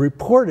we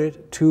report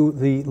it to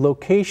the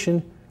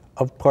location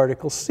of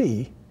particle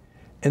C.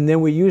 And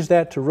then we use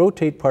that to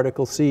rotate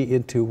particle C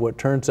into what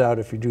turns out,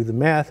 if you do the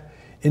math,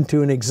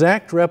 into an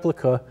exact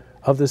replica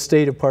of the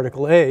state of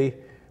particle A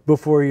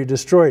before you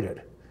destroyed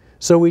it.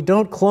 So we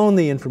don't clone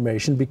the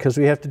information because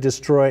we have to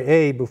destroy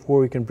A before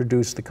we can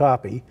produce the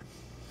copy.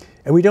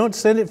 And we don't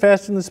send it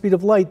faster than the speed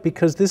of light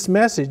because this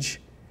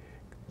message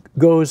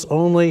goes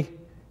only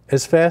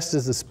as fast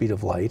as the speed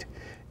of light.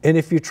 And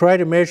if you try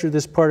to measure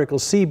this particle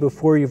C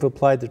before you've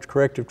applied the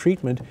corrective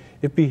treatment,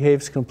 it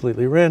behaves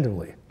completely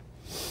randomly.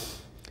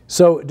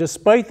 So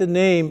despite the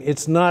name,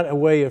 it's not a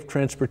way of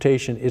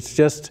transportation. It's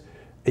just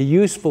a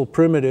useful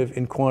primitive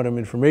in quantum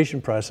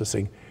information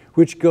processing,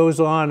 which goes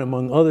on,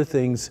 among other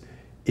things,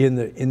 in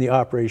the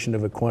operation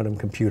of a quantum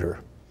computer.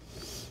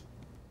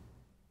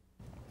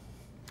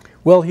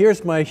 Well,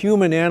 here's my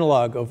human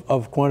analog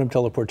of quantum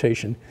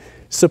teleportation.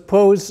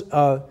 Suppose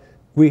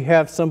we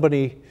have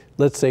somebody,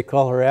 let's say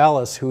call her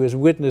Alice, who has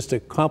witnessed a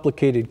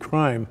complicated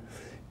crime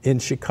in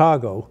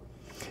Chicago,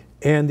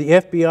 and the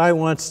FBI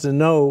wants to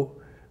know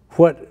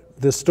what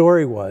the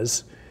story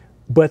was,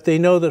 but they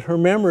know that her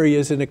memory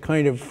is in a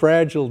kind of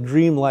fragile,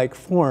 dreamlike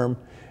form,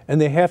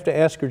 and they have to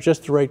ask her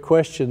just the right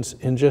questions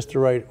in just the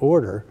right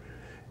order.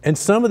 And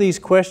some of these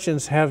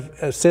questions have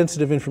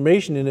sensitive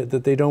information in it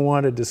that they don't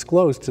want to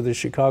disclose to the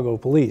Chicago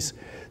police.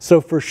 So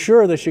for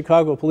sure, the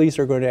Chicago police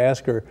are going to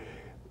ask her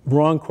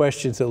wrong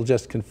questions that will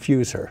just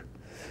confuse her.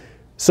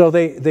 So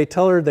they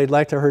tell her they'd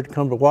like her to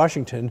come to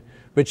Washington,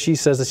 but she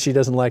says that she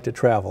doesn't like to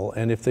travel,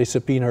 and if they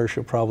subpoena her,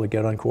 she'll probably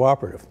get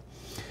uncooperative.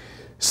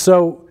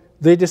 So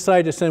they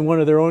decide to send one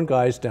of their own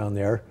guys down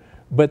there,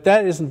 but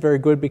that isn't very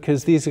good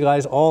because these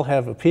guys all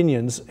have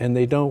opinions and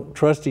they don't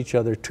trust each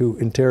other to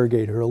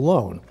interrogate her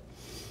alone.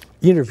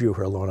 Interview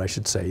her alone, I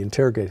should say.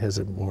 Interrogate has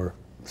a more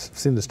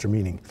sinister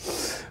meaning.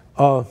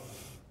 Well,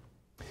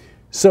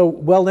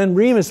 then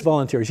Remus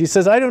volunteers. He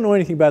says, I don't know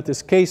anything about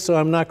this case, so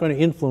I'm not going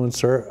to influence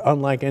her,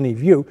 unlike any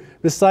of you.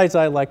 Besides,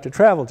 I like to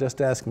travel,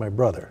 just ask my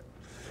brother.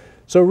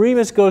 So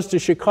Remus goes to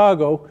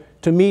Chicago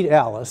to meet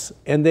Alice,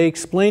 and they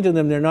explain to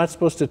them they're not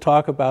supposed to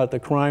talk about the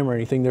crime or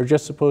anything. They're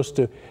just supposed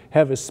to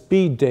have a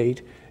speed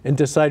date and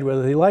decide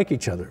whether they like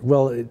each other.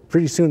 Well,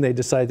 pretty soon they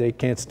decide they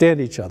can't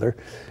stand each other,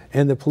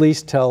 and the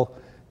police tell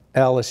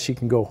Alice she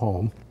can go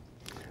home.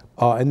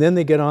 And then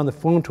they get on the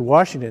phone to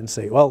Washington and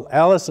say, well,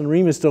 Alice and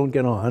Remus don't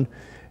get on,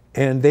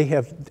 and they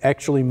have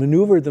actually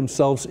maneuvered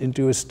themselves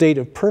into a state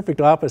of perfect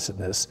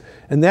oppositeness.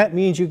 And that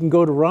means you can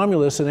go to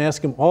Romulus and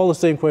ask him all the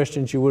same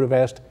questions you would have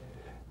asked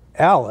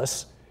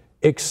Alice,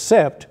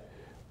 except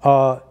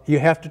you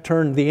have to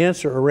turn the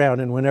answer around,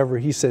 and whenever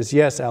he says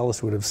yes,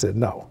 Alice would have said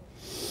no.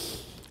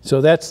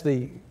 So that's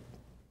the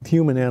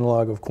human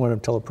analog of quantum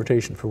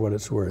teleportation for what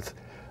it's worth.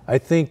 I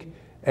think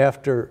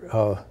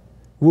after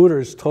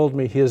Wooters told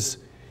me his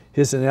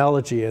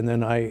analogy, and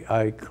then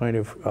I kind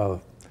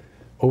of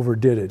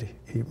overdid it.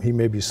 He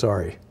may be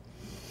sorry.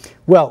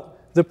 Well,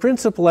 the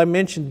principle I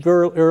mentioned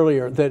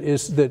earlier, that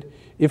is that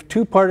if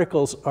two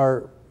particles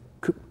are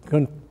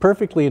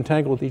perfectly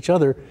entangled with each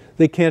other,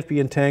 they can't be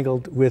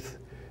entangled with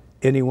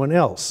anyone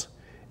else.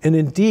 And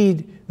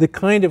indeed, the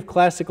kind of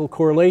classical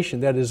correlation,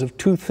 that is of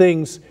two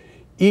things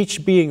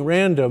each being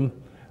random,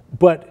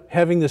 but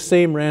having the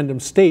same random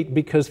state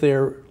because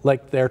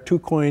they're two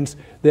coins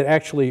that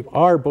actually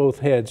are both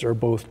heads or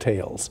both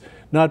tails,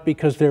 not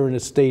because they're in a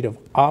state of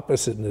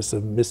oppositeness,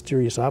 of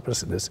mysterious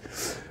oppositeness.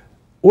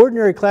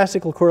 Ordinary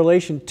classical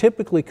correlation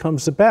typically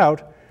comes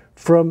about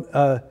from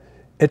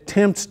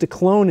attempts to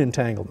clone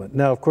entanglement.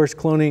 Now, of course,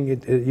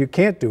 cloning, you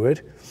can't do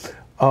it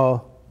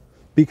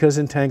because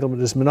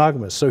entanglement is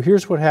monogamous. So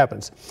here's what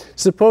happens.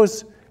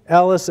 Suppose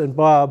Alice and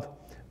Bob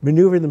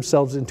maneuver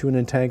themselves into an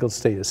entangled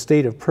state, a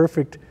state of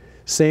perfect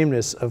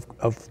sameness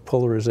of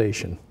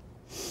polarization.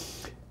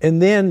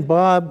 And then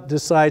Bob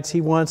decides he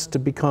wants to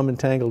become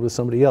entangled with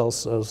somebody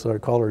else, so I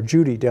call her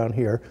Judy down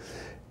here.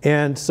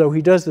 And so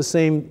he does the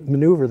same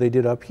maneuver they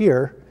did up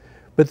here,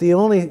 but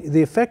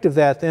the effect of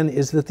that then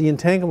is that the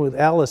entanglement with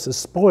Alice is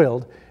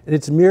spoiled, and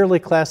it's merely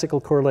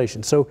classical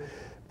correlation. So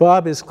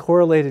Bob is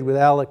correlated with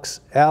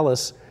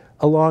Alice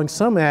along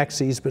some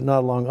axes, but not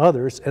along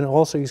others, and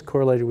also he's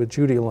correlated with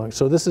Judy along.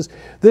 So this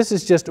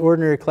is just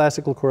ordinary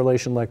classical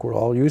correlation like we're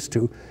all used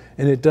to,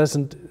 and it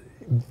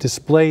doesn't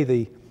display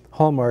the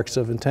hallmarks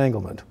of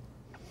entanglement.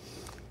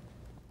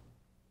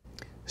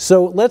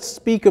 So let's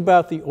speak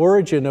about the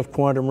origin of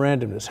quantum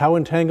randomness, how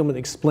entanglement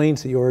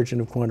explains the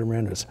origin of quantum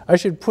randomness. I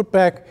should put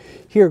back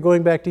here,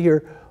 going back to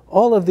here,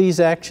 all of these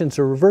actions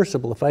are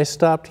reversible. If I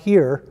stopped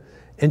here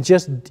and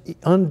just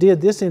undid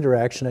this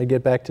interaction, I'd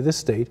get back to this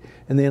state,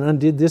 and then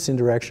undid this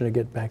interaction, I'd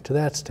get back to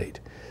that state.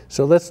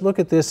 So let's look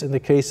at this in the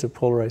case of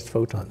polarized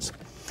photons.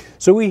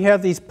 So we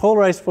have these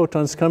polarized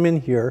photons come in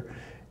here,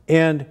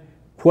 and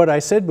what I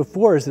said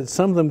before is that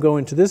some of them go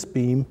into this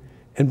beam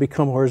and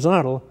become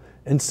horizontal,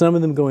 and some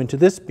of them go into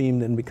this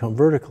beam and become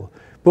vertical.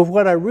 But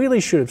what I really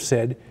should have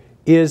said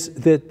is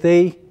that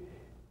they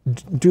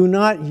do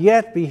not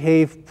yet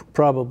behave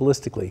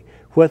probabilistically.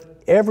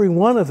 Every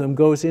one of them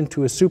goes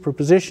into a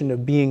superposition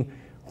of being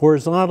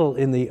horizontal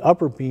in the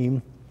upper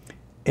beam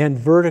and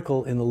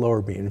vertical in the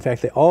lower beam. In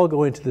fact, they all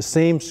go into the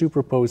same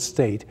superposed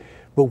state.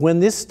 But when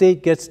this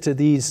state gets to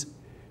these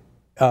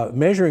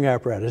measuring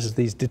apparatuses,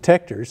 these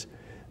detectors,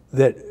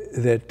 then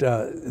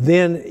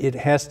it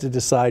has to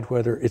decide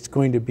whether it's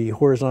going to be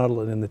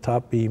horizontal in the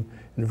top beam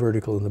and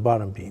vertical in the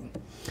bottom beam.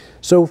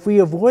 So if we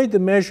avoid the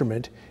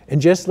measurement and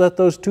just let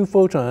those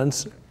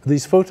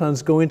these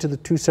photons go into the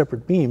two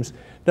separate beams,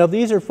 now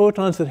these are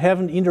photons that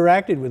haven't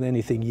interacted with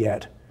anything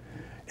yet.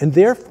 And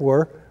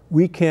therefore,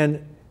 we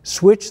can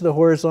switch the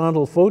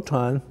horizontal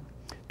photon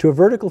to a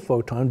vertical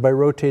photon by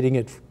rotating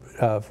it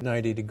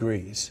 90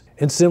 degrees.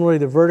 And similarly,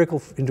 the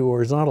vertical into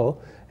horizontal,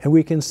 and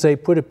we can say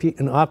put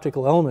an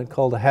optical element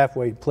called a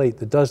half-wave plate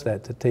that does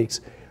that, that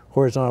takes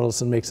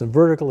horizontals and makes them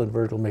vertical, and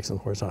vertical makes them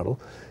horizontal,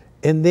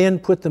 and then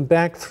put them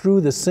back through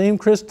the same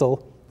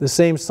crystal, the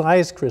same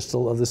size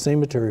crystal of the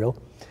same material,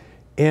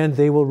 and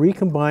they will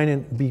recombine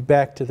and be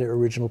back to their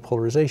original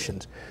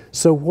polarizations.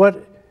 So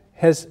what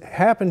has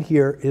happened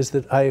here is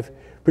that I've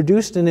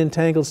produced an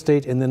entangled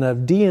state, and then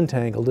I've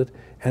de-entangled it,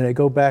 and I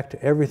go back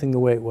to everything the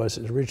way it was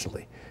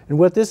originally. And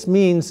what this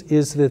means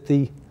is that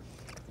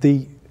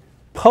the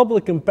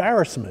public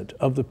embarrassment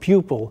of the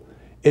pupil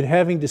in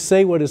having to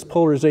say what his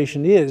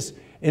polarization is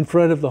in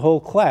front of the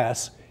whole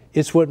class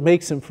is what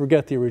makes him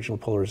forget the original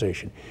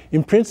polarization.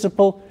 In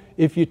principle,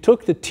 if you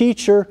took the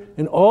teacher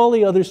and all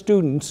the other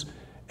students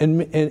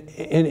and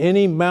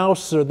any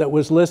mouse that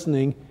was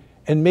listening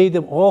and made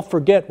them all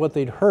forget what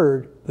they'd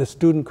heard, the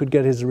student could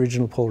get his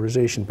original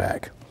polarization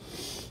back.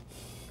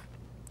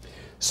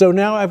 So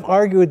now I've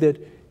argued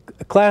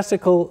that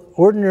classical,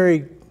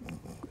 ordinary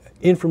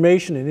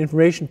information and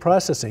information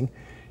processing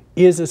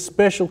is a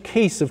special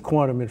case of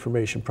quantum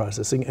information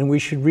processing, and we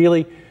should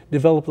really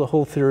develop the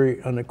whole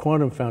theory on a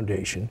quantum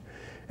foundation.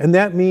 And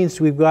that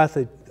means we've got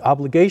the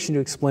obligation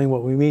to explain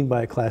what we mean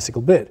by a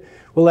classical bit.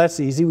 Well, that's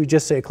easy. We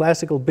just say a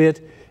classical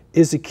bit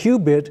is a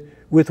qubit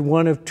with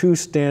one of two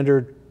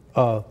standard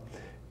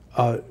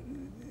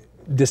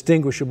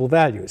distinguishable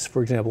values,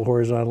 for example,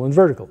 horizontal and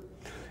vertical.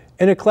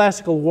 And a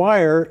classical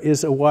wire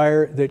is a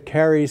wire that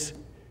carries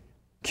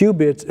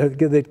qubits,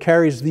 that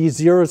carries these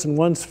zeros and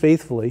ones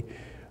faithfully,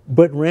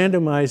 but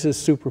randomizes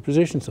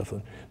superpositions of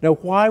them. Now,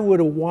 why would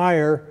a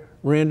wire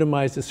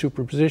randomize the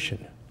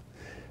superposition?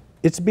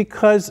 It's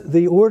because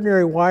the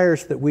ordinary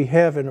wires that we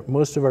have in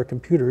most of our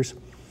computers,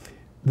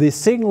 the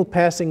signal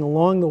passing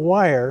along the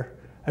wire,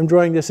 I'm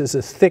drawing this as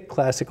a thick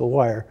classical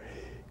wire,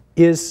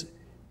 is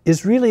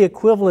really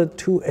equivalent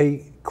to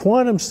a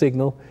quantum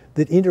signal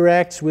that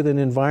interacts with an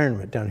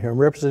environment down here. I'm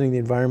representing the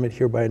environment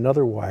here by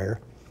another wire.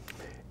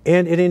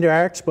 And it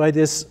interacts by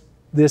this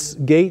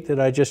gate that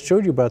I just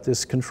showed you about,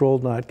 this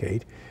controlled NOT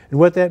gate. And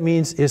what that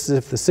means is that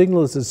if the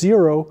signal is a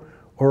 0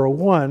 or a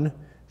 1,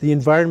 the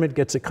environment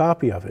gets a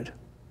copy of it.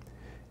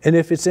 And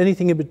if it's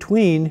anything in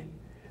between,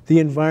 the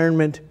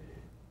environment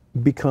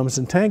becomes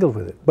entangled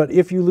with it. But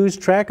if you lose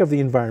track of the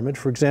environment,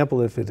 for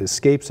example, if it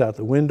escapes out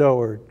the window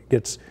or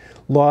gets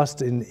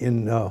lost in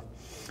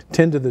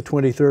 10 to the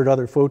 23rd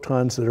other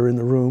photons that are in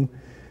the room,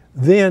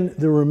 then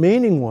the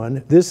remaining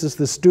one, this is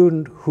the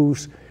student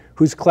whose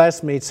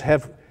classmates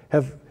have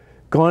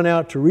gone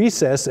out to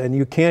recess and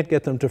you can't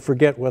get them to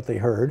forget what they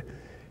heard,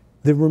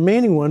 the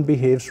remaining one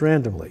behaves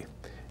randomly.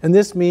 And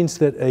this means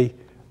that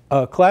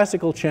a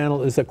classical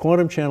channel is a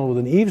quantum channel with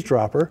an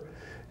eavesdropper,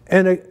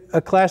 and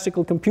a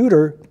classical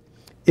computer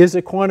is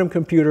a quantum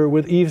computer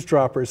with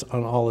eavesdroppers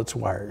on all its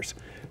wires.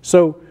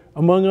 So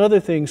among other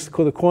things,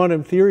 the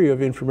quantum theory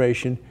of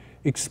information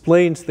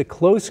explains the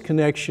close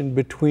connection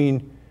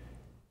between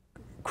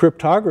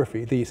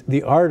cryptography,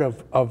 the art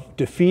of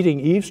defeating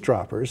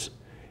eavesdroppers,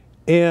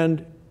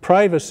 and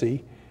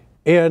privacy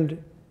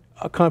and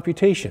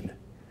computation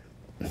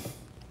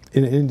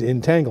in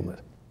entanglement.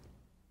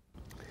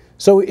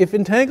 So if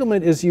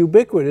entanglement is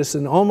ubiquitous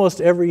and almost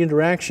every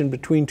interaction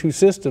between two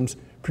systems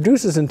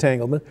produces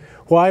entanglement,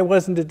 why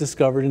wasn't it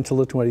discovered until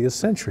the 20th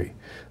century?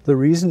 The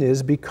reason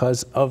is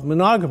because of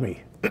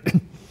monogamy.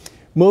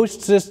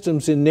 Most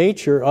systems in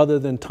nature, other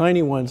than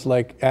tiny ones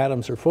like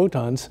atoms or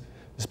photons,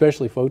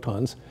 especially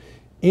photons,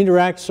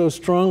 interact so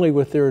strongly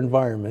with their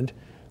environment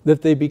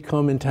that they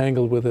become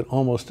entangled with it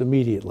almost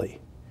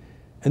immediately.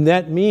 And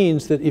that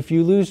means that if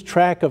you lose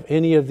track of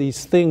any of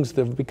these things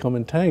that have become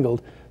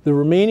entangled, the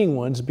remaining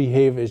ones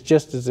behave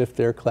just as if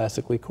they're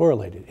classically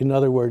correlated. In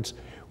other words,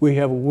 we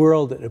have a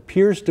world that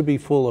appears to be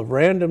full of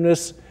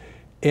randomness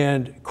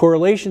and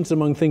correlations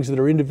among things that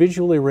are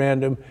individually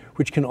random,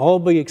 which can all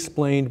be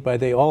explained by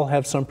they all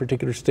have some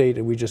particular state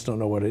and we just don't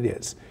know what it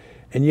is.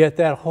 And yet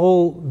that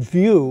whole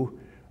view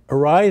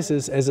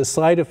arises as a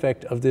side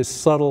effect of this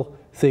subtle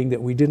thing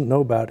that we didn't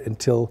know about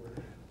until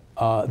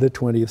the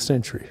 20th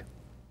century.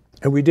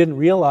 And we didn't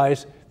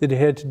realize that it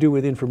had to do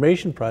with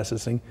information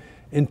processing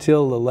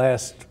until the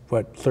last,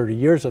 30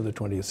 years of the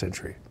 20th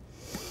century.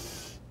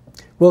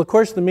 Well, of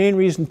course, the main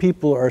reason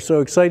people are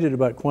so excited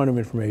about quantum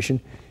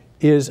information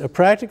is a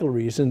practical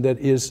reason, that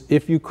is,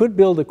 if you could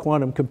build a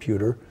quantum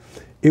computer,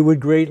 it would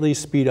greatly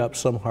speed up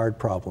some hard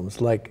problems,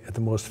 like the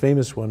most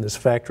famous one is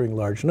factoring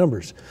large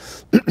numbers.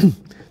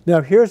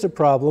 Now, here's a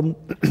problem.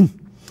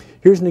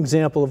 Here's an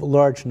example of a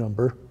large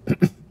number.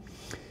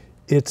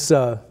 It's,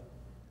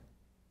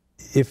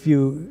 if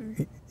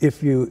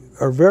you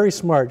are very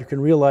smart, you can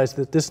realize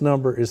that this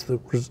number is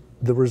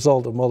the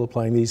result of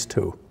multiplying these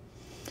two.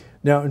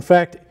 Now, in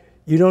fact,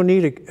 you don't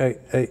need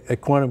a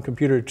quantum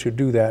computer to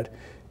do that.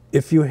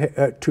 If you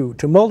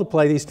to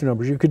multiply these two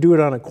numbers, you could do it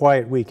on a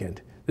quiet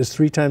weekend. This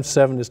 3 times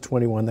 7 is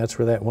 21. That's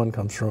where that 1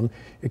 comes from.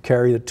 You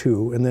carry the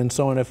 2, and then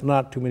so on. If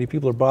not too many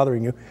people are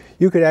bothering you,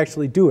 you could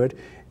actually do it,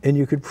 and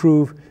you could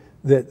prove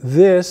that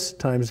this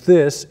times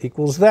this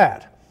equals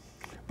that.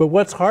 But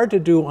what's hard to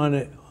do on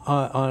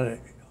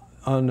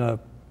a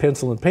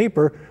pencil and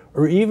paper,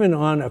 or even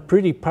on a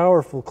pretty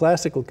powerful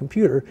classical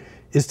computer,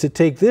 is to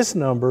take this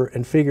number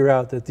and figure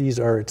out that these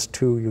are its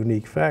two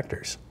unique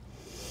factors.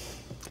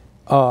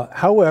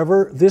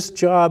 However, this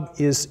job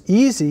is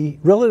easy,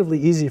 relatively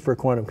easy for a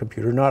quantum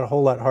computer, not a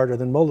whole lot harder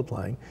than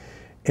multiplying.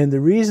 And the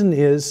reason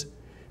is,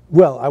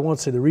 well, I won't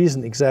say the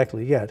reason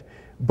exactly yet,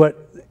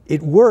 but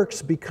it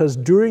works because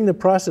during the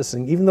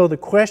processing, even though the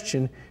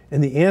question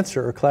and the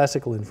answer are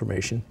classical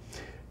information,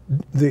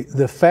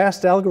 the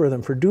fast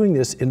algorithm for doing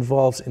this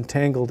involves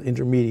entangled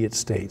intermediate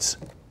states.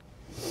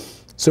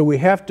 So we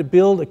have to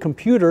build a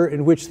computer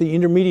in which the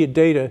intermediate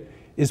data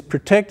is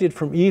protected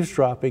from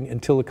eavesdropping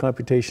until the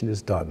computation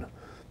is done.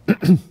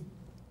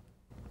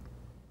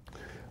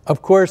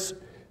 Of course,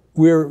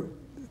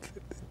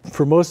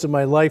 for most of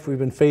my life, we've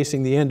been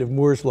facing the end of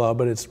Moore's law,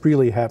 but it's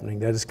really happening.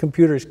 That is,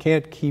 computers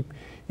can't keep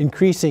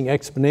increasing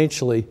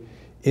exponentially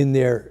in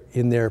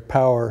their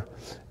power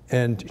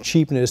and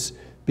cheapness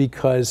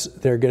because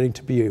they're getting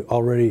to be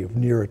already of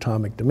near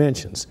atomic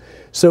dimensions.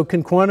 So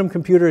can quantum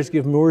computers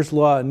give Moore's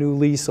law a new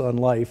lease on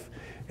life,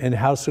 and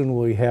how soon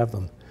will we have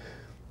them?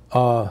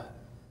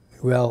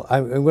 Well,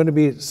 I'm going to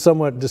be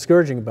somewhat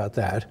discouraging about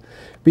that,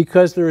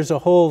 because there is a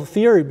whole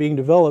theory being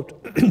developed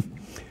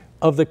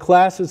of the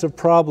classes of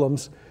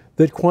problems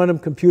that quantum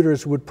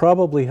computers would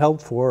probably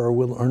help for,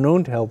 or are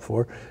known to help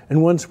for,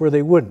 and ones where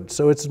they wouldn't.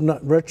 So it's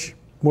not much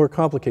more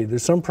complicated.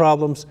 There's some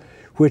problems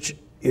which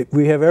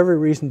we have every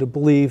reason to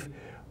believe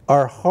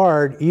are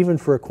hard even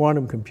for a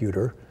quantum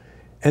computer,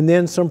 and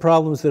then some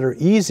problems that are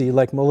easy,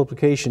 like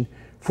multiplication,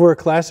 for a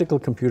classical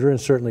computer and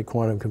certainly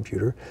quantum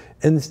computer,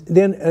 and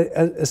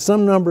then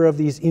some number of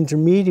these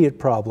intermediate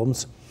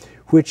problems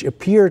which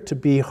appear to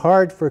be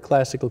hard for a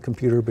classical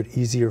computer but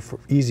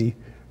easy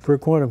for a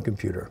quantum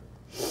computer.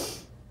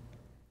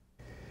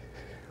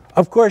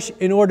 Of course,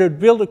 in order to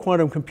build a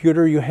quantum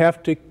computer, you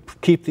have to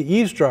keep the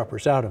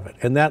eavesdroppers out of it,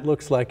 and that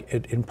looks like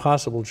an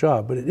impossible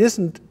job, but it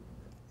isn't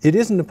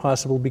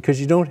impossible, because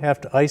you don't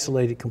have to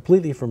isolate it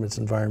completely from its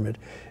environment.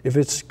 If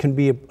it can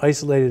be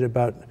isolated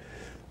about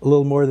a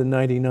little more than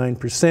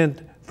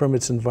 99% from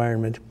its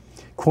environment,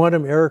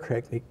 quantum error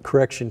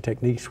correction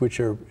techniques, which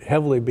are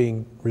heavily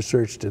being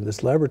researched in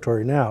this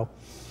laboratory now,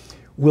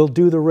 will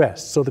do the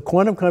rest. So the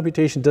quantum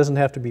computation doesn't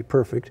have to be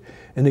perfect.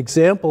 An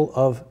example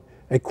of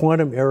a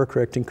quantum error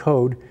correcting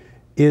code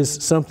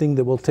is something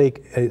that will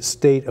take a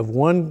state of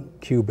 1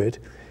 qubit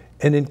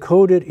and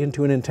encode it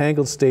into an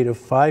entangled state of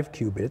 5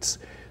 qubits,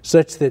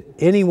 such that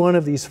any one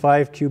of these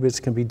 5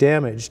 qubits can be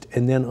damaged,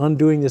 and then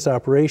undoing this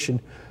operation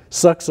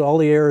sucks all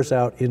the errors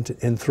out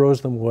and throws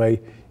them away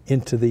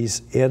into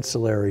these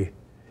ancillary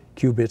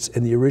qubits,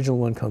 and the original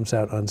one comes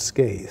out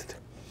unscathed.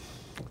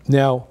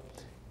 Now,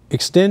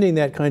 extending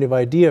that kind of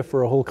idea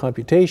for a whole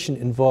computation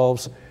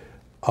involves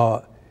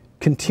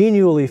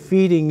continually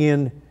feeding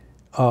in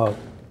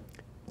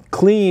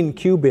clean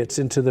qubits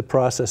into the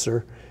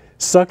processor,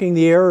 sucking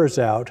the errors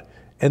out,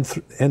 and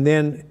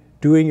then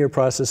doing your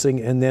processing,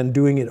 and then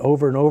doing it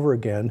over and over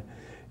again.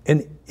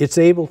 And it's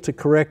able to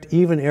correct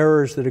even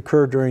errors that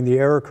occur during the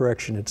error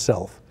correction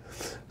itself.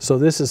 So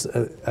this is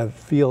a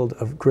field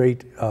of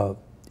great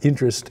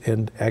interest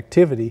and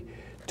activity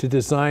to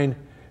design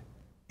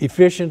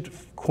efficient,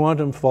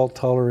 quantum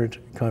fault-tolerant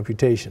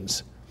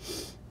computations.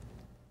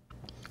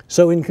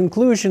 So in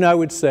conclusion, I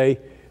would say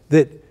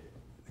that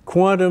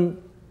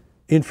quantum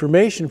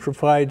information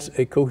provides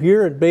a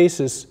coherent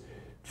basis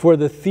for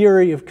the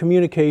theory of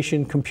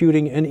communication,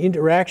 computing, and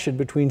interaction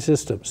between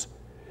systems,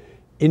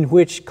 in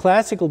which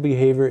classical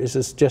behavior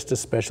is just a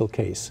special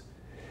case.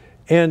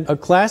 And a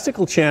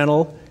classical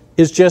channel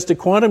is just a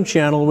quantum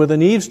channel with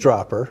an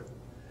eavesdropper,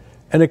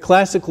 and a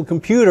classical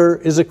computer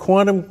is a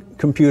quantum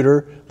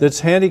computer that's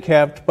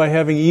handicapped by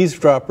having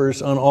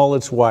eavesdroppers on all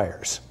its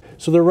wires.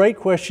 So the right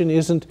question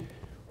isn't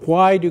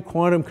why do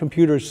quantum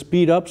computers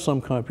speed up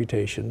some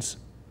computations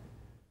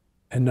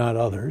and not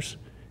others?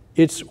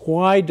 It's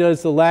why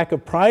does the lack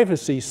of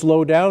privacy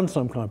slow down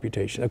some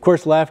computation? Of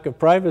course, lack of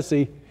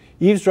privacy,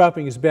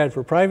 eavesdropping is bad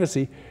for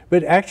privacy,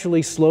 but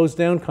actually slows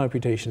down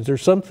computations. There are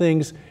some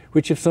things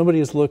which, if somebody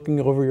is looking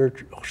over your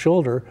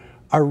shoulder,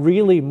 are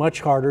really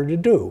much harder to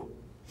do.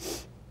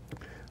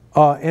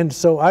 And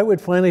so I would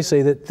finally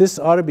say that this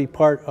ought to be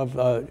part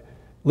of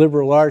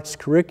liberal arts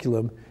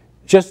curriculum,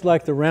 just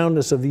like the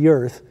roundness of the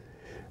Earth.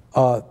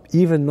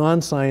 Even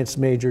non-science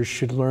majors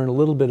should learn a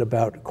little bit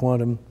about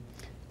quantum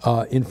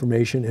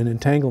information and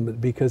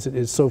entanglement, because it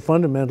is so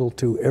fundamental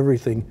to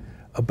everything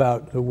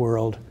about the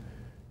world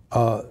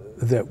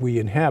that we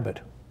inhabit,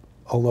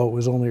 although it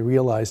was only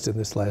realized in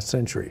this last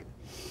century.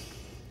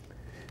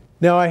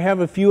 Now I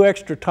have a few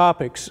extra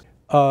topics.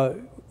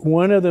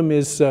 One of them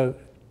is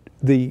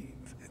the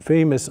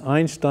famous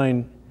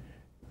Einstein-Bohr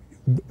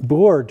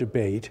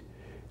debate,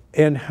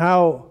 and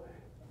how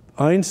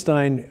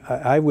Einstein,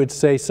 I would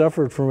say,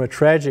 suffered from a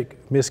tragic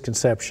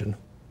misconception.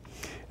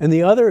 And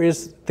the other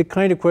is the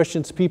kind of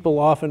questions people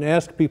often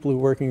ask people who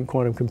are working in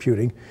quantum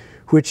computing,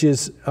 which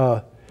is,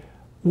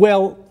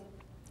 well,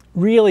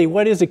 really,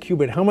 what is a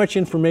qubit? How much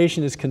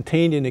information is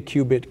contained in a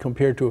qubit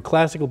compared to a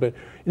classical bit?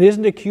 And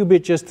isn't a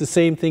qubit just the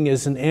same thing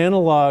as an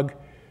analog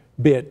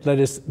bit,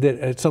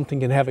 that something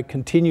can have a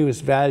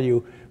continuous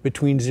value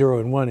between 0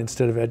 and 1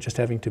 instead of just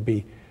having to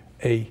be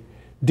a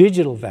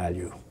digital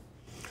value?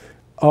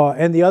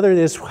 And the other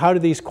is, how do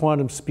these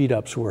quantum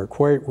speedups work?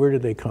 Where do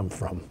they come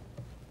from?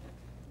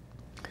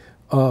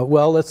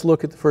 Well, let's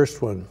look at the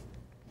first one.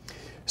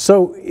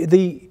 So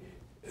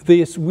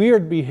this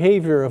weird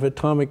behavior of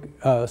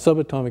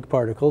subatomic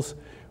particles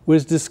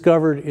was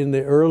discovered in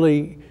the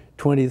early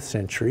 20th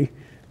century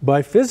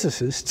by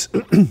physicists.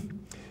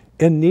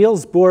 And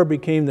Niels Bohr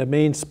became the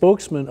main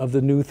spokesman of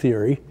the new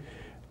theory.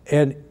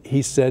 And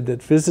he said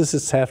that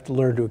physicists have to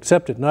learn to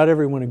accept it. Not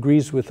everyone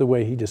agrees with the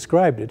way he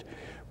described it.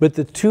 But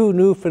the two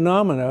new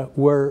phenomena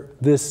were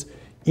this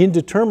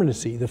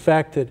indeterminacy, the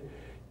fact that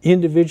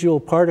individual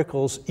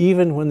particles,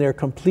 even when they're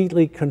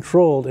completely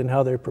controlled in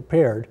how they're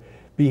prepared,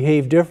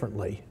 behave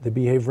differently. They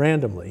behave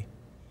randomly.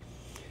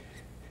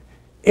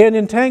 And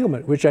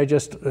entanglement, which I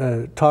just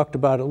talked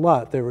about a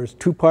lot. There was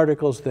two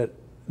particles that,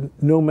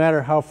 no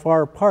matter how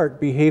far apart,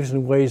 behaves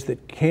in ways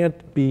that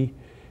can't be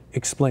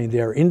explained.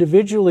 They are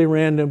individually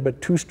random,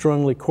 but too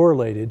strongly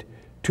correlated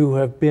to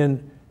have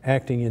been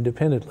acting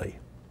independently.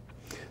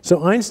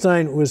 So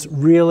Einstein was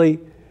really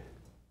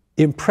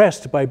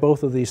impressed by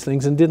both of these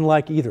things and didn't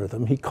like either of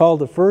them. He called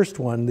the first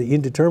one, the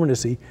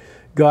indeterminacy,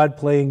 God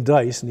playing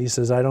dice, and he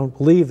says, I don't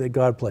believe that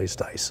God plays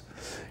dice.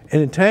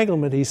 And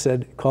entanglement, he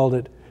said, called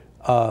it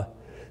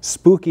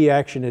spooky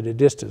action at a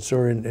distance,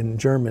 or in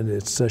German,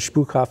 it's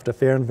spukhafte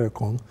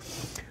Fernwirkung,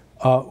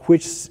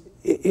 which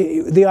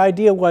the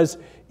idea was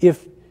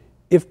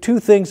if two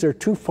things are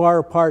too far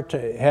apart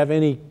to have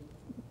any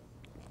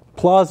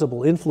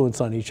plausible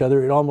influence on each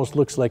other, it almost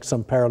looks like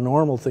some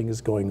paranormal thing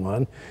is going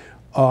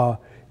on.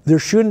 There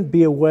shouldn't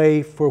be a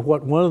way for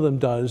what one of them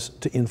does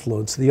to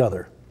influence the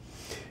other.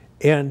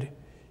 And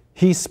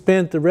he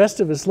spent the rest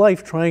of his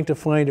life trying to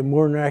find a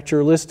more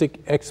naturalistic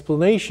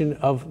explanation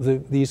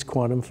of these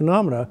quantum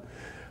phenomena,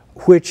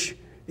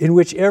 in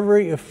which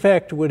every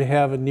effect would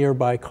have a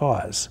nearby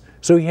cause.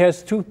 So he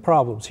has two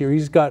problems here.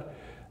 He's got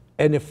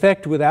an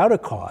effect without a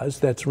cause,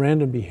 that's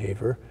random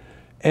behavior,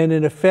 and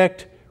an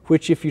effect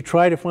which, if you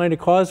try to find a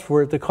cause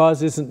for it, the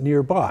cause isn't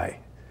nearby.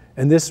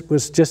 And this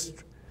was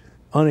just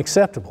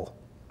unacceptable.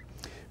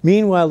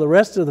 Meanwhile, the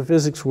rest of the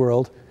physics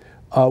world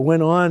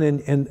went on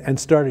and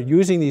started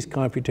using these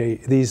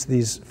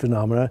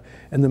phenomena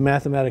and the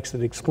mathematics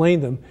that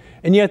explained them,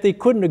 and yet they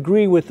couldn't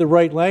agree with the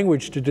right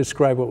language to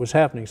describe what was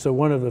happening. So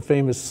one of the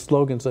famous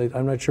slogans,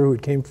 I'm not sure who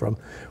it came from,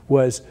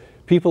 was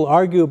people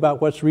argue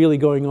about what's really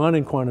going on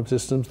in quantum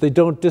systems. They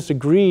don't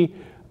disagree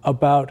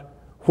about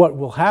what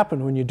will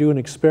happen when you do an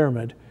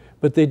experiment,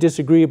 but they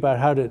disagree about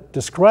how to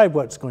describe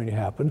what's going to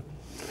happen.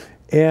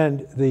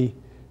 And the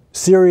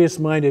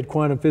serious-minded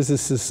quantum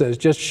physicist says,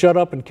 just shut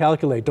up and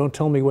calculate. Don't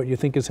tell me what you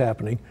think is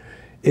happening.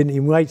 And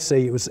you might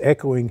say it was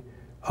echoing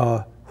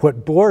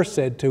what Bohr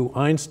said to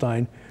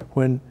Einstein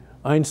when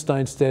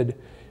Einstein said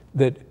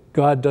that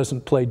God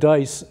doesn't play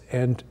dice,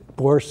 and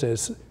Bohr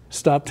says,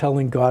 stop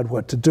telling God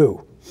what to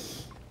do.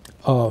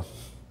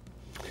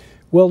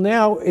 Well,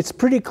 now it's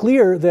pretty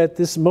clear that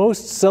this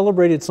most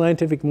celebrated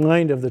scientific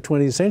mind of the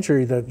 20th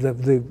century,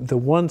 the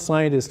one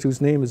scientist whose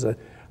name is a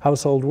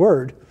household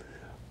word,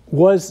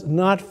 was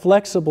not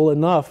flexible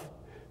enough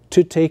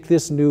to take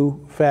this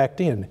new fact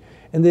in.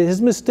 And that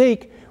his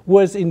mistake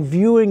was in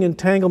viewing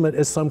entanglement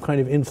as some kind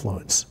of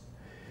influence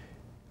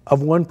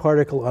of one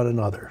particle on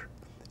another.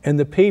 And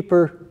the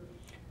paper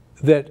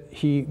that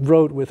he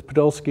wrote with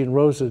Podolsky and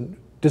Rosen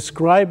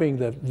describing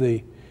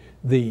the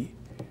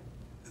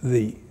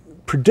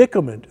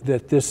predicament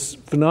that this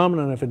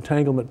phenomenon of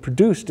entanglement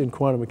produced in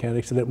quantum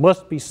mechanics, and that it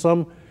must be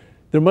some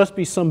there must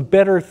be some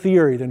better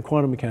theory than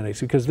quantum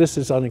mechanics because this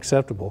is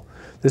unacceptable.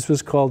 This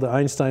was called the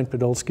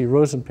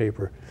Einstein-Podolsky-Rosen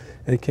paper,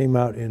 and it came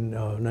out in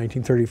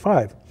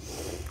 1935.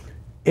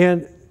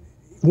 And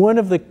one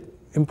of the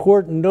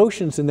important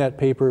notions in that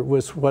paper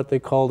was what they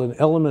called an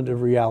element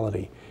of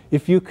reality.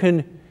 If you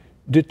can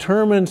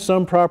determine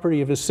some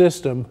property of a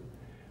system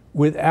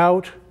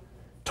without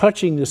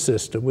touching the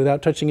system,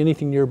 without touching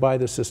anything nearby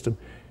the system,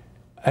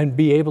 and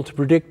be able to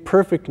predict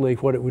perfectly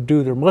what it would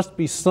do, there must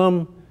be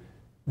some,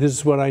 this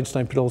is what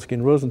Einstein, Podolsky,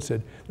 and Rosen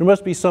said, there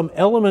must be some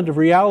element of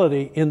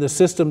reality in the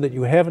system that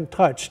you haven't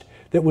touched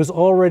that was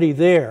already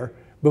there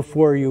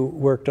before you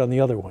worked on the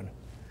other one.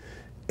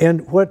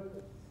 And what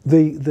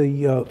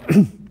the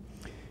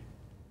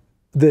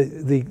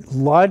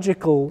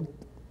logical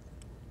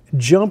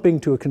jumping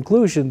to a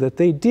conclusion that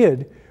they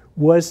did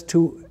was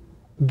to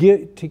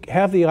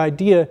have the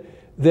idea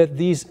that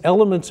these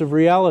elements of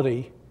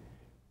reality,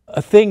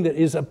 a thing that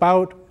is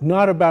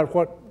not about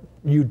what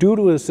you do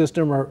to a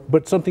system,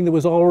 but something that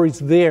was always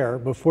there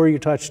before you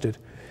touched it,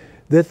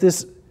 that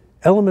this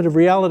element of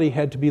reality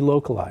had to be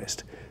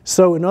localized.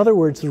 So in other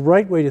words, the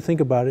right way to think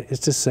about it is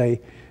to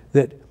say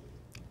that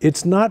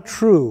it's not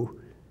true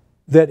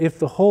that if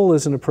the whole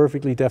is in a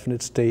perfectly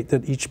definite state,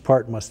 that each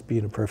part must be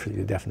in a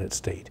perfectly definite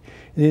state.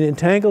 And an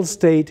entangled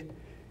state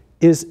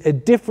is a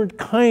different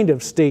kind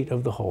of state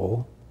of the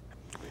whole,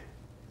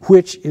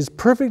 which is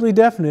perfectly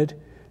definite,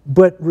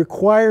 but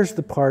requires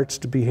the parts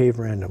to behave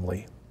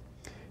randomly.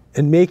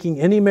 And making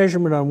any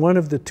measurement on one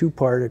of the two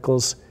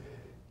particles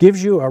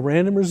gives you a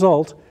random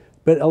result,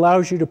 but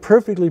allows you to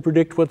perfectly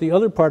predict what the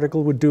other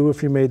particle would do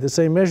if you made the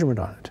same measurement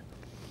on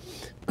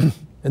it.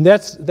 And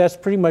that's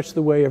pretty much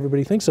the way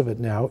everybody thinks of it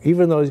now,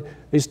 even though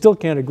they still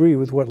can't agree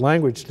with what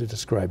language to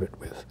describe it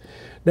with.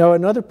 Now,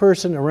 another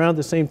person around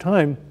the same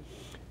time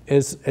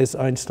as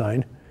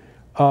Einstein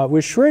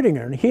was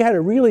Schrödinger, and he had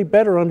a really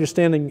better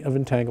understanding of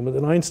entanglement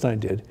than Einstein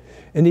did,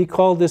 and he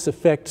called this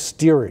effect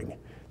steering.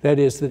 That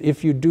is, that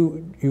if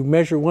you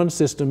measure one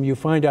system, you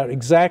find out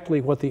exactly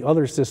what the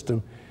other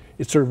system,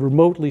 it's sort of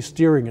remotely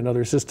steering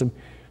another system,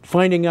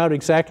 finding out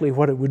exactly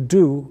what it would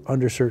do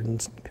under certain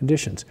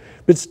conditions.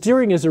 But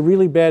steering is a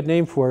really bad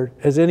name for it,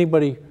 as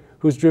anybody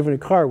who's driven a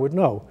car would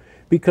know,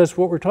 because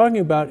what we're talking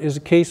about is a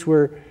case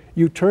where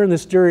you turn the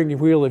steering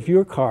wheel of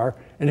your car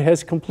and it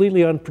has a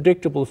completely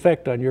unpredictable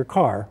effect on your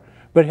car,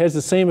 but has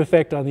the same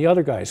effect on the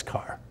other guy's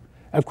car.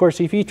 Of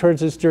course, if he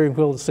turns his steering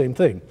wheel, the same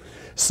thing.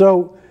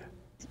 So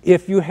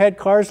if you had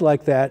cars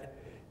like that,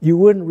 you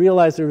wouldn't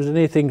realize there was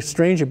anything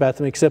strange about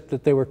them except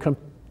that they were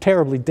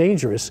terribly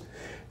dangerous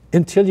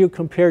until you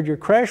compared your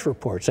crash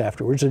reports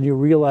afterwards and you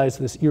realized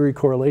this eerie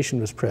correlation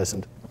was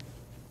present.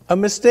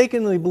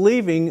 Mistakenly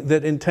believing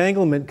that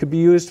entanglement could be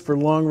used for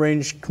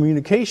long-range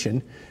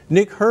communication,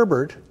 Nick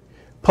Herbert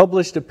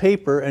published a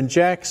paper and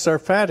Jack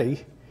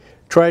Sarfati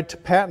tried to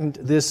patent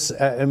this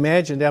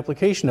imagined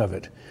application of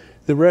it.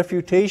 The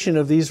refutation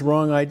of these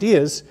wrong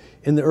ideas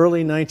in the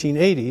early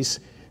 1980s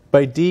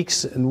by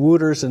Deeks and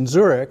Wouters and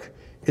Zurich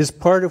is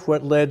part of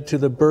what led to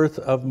the birth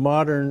of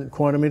modern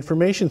quantum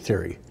information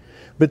theory.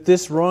 But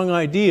this wrong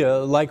idea,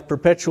 like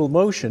perpetual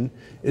motion,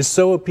 is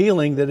so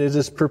appealing that it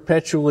is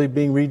perpetually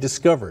being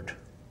rediscovered.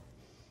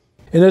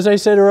 And as I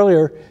said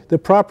earlier, the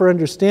proper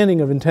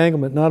understanding of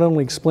entanglement not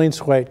only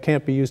explains why it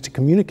can't be used to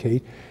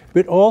communicate,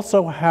 but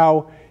also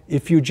how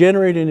if you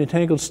generate an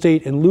entangled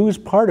state and lose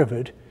part of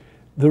it,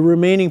 the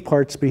remaining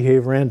parts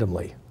behave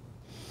randomly.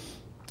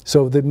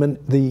 So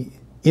the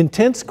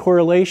intense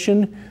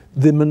correlation,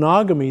 the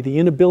monogamy, the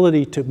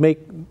inability to make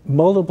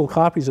multiple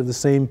copies of the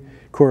same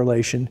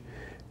correlation,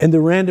 and the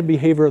random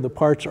behavior of the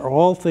parts are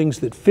all things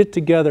that fit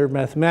together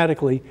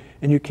mathematically,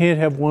 and you can't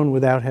have one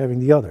without having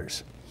the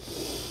others.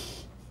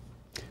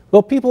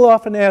 Well, people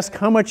often ask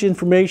how much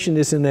information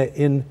is in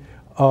n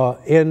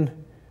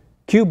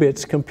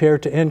qubits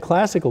compared to n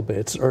classical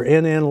bits, or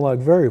n analog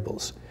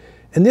variables.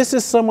 And this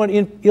is somewhat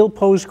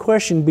ill-posed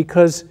question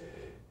because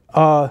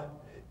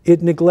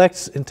it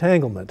neglects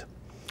entanglement.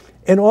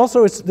 And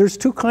also, there's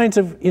two kinds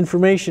of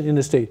information in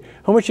the state.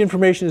 How much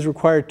information is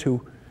required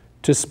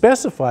to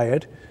specify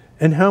it,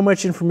 and how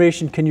much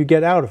information can you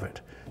get out of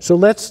it? So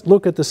let's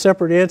look at the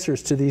separate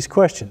answers to these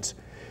questions.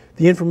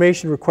 The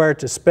information required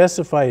to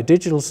specify a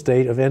digital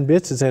state of n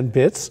bits is n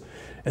bits,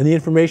 and the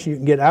information you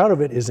can get out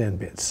of it is n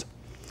bits.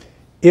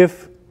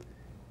 If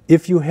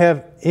you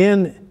have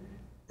n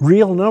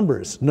real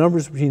numbers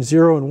between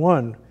 0 and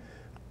 1,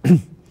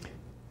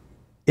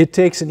 it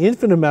takes an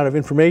infinite amount of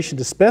information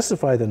to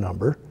specify the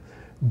number,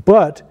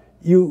 but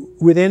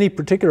with any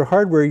particular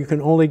hardware, you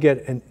can only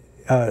get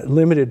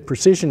limited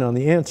precision on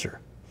the answer.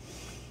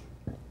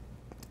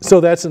 So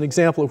that's an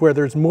example of where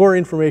there's more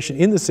information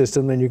in the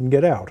system than you can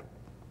get out.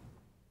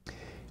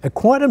 A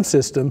quantum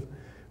system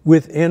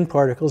with n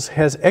particles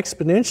has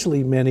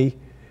exponentially many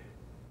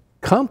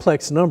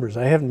complex numbers.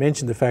 I haven't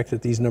mentioned the fact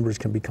that these numbers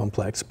can be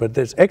complex, but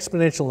there's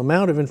exponential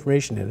amount of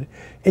information in it,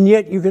 and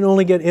yet you can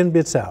only get n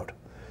bits out.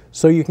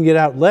 So you can get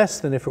out less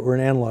than if it were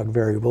an analog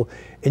variable,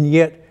 and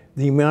yet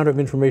the amount of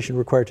information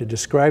required to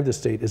describe the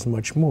state is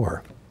much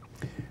more.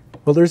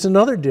 Well, there's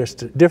another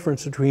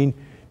difference between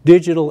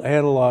digital,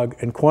 analog,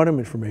 and quantum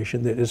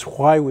information that is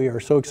why we are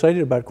so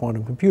excited about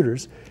quantum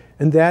computers,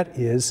 and that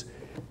is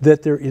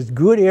that there is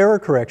good error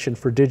correction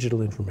for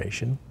digital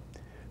information.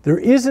 There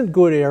isn't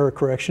good error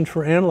correction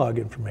for analog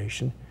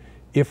information.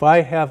 If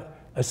I have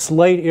a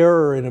slight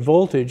error in a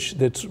voltage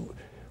that's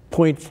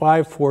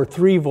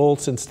 0.543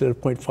 volts instead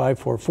of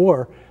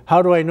 0.544,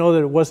 how do I know that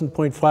it wasn't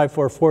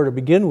 0.544 to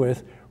begin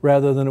with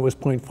rather than it was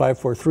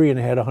 0.543 and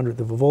it had a hundredth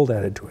of a volt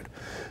added to it?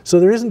 So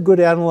there isn't good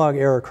analog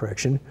error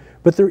correction,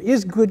 but there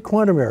is good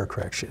quantum error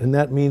correction, and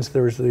that means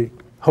there's the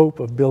hope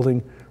of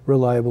building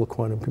reliable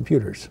quantum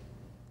computers.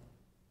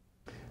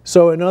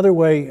 So another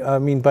way, I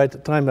mean, by the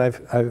time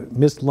I've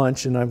missed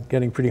lunch and I'm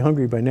getting pretty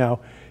hungry by now,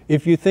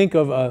 if you think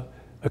of a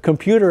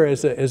computer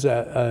as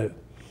a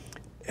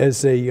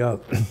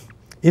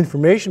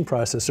information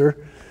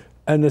processor,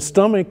 and the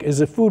stomach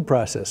is a food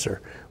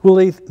processor. Well,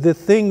 the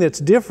thing that's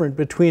different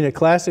between a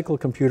classical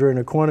computer and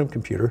a quantum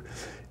computer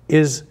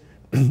is,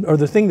 or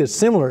the thing that's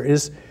similar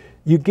is,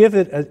 you give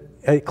it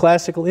a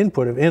classical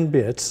input of n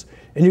bits,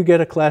 and you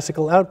get a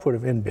classical output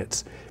of n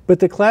bits. But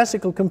the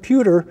classical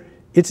computer,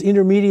 its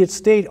intermediate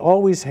state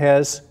always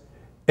has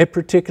a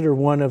particular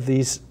one of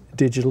these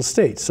digital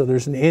states. So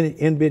there's an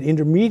n-bit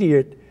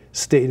intermediate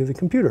state of the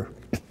computer.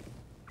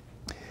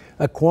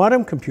 A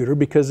quantum computer,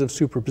 because of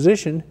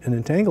superposition and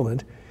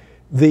entanglement,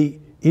 the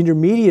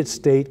intermediate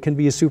state can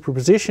be a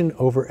superposition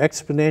over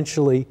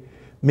exponentially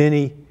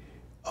many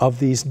of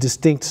these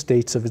distinct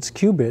states of its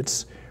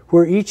qubits,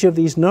 where each of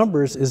these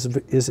numbers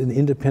is an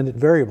independent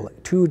variable.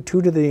 2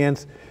 to the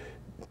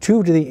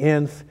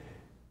nth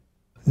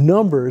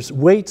numbers,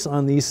 weights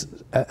on these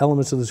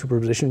elements of the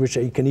superposition, which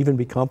can even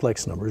be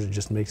complex numbers. It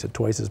just makes it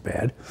twice as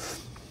bad.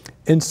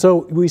 And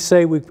so we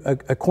say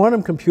a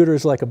quantum computer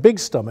is like a big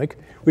stomach,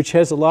 which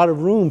has a lot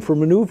of room for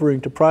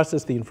maneuvering to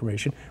process the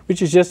information,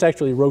 which is just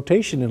actually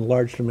rotation in a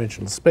large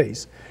dimensional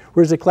space,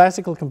 whereas a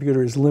classical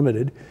computer is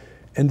limited,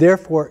 and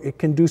therefore it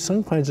can do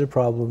some kinds of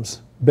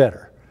problems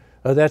better.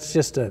 That's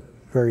just a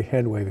very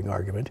hand-waving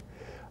argument.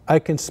 I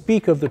can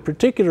speak of the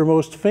particular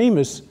most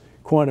famous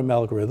quantum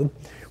algorithm,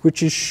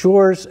 which is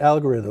Shor's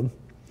algorithm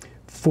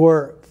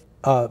for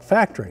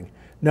factoring.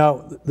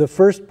 Now, the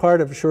first part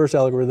of Shor's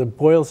algorithm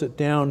boils it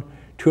down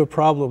to a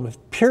problem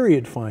of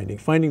period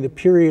finding the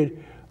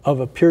period of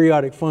a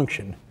periodic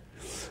function.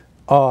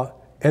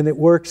 And it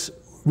works,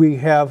 we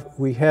have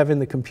in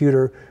the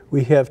computer,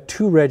 we have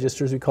two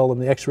registers, we call them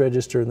the X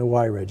register and the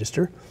Y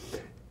register.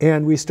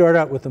 And we start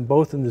out with them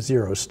both in the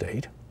 0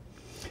 state.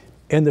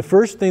 And the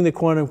first thing the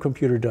quantum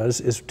computer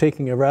does is,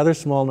 taking a rather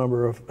small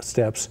number of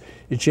steps,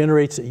 it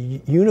generates a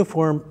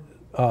uniform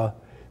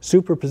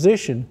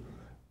superposition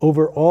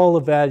over all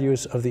the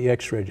values of the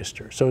X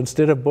register. So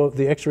instead of both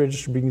the X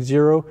register being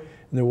 0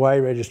 and the Y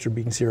register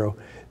being 0,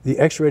 the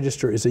X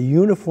register is a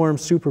uniform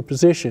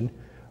superposition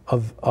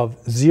of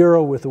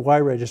 0 with the Y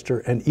register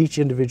and each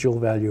individual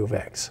value of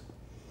X.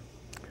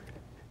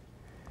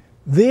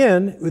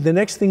 Then the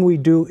next thing we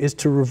do is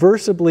to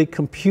reversibly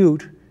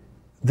compute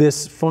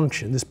this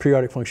function, this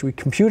periodic function. We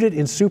compute it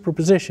in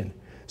superposition.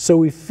 So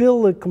we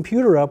fill the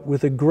computer up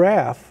with a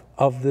graph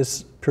of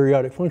this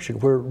periodic function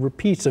where it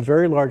repeats a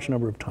very large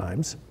number of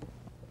times.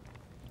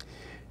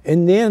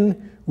 And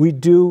then we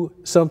do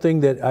something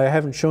that I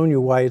haven't shown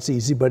you why it's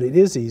easy, but it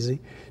is easy,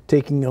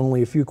 taking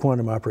only a few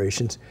quantum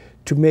operations,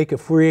 to make a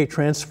Fourier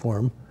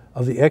transform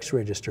of the X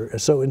register.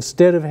 So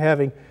instead of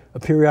having a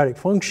periodic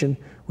function,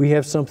 we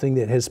have something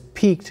that has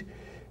peaked,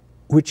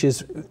 which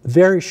is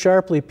very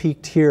sharply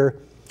peaked here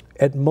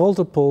at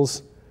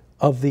multiples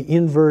of the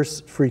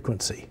inverse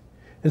frequency.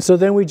 And so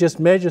then we just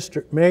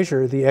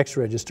measure the X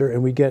register,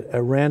 and we get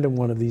a random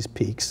one of these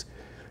peaks,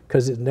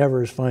 because it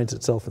never finds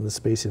itself in the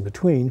space in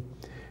between.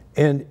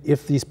 And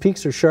if these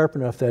peaks are sharp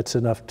enough, that's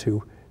enough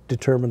to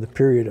determine the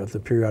period of the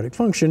periodic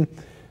function.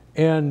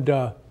 And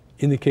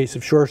in the case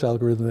of Shor's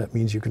algorithm, that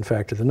means you can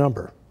factor the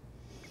number.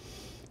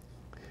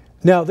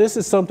 Now, this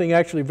is something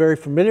actually very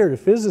familiar to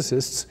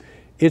physicists.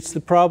 It's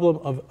the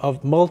problem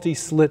of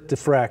multi-slit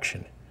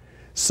diffraction.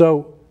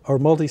 So, or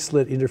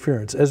multi-slit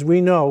interference. As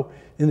we know,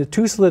 in the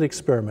two-slit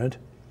experiment,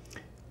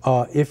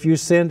 if you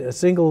send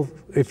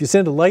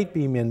a light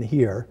beam in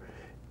here,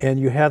 and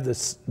you have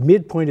this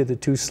midpoint of the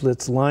two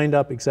slits lined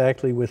up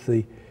exactly with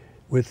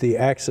the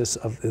axis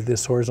of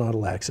this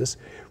horizontal axis,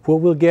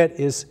 what we'll get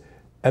is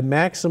a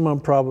maximum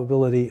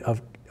probability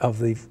of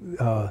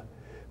the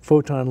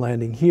photon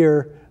landing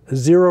here, a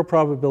 0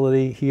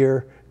 probability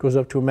here, goes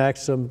up to a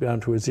maximum,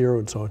 down to a 0,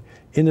 and so on,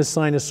 in a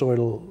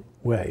sinusoidal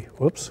way.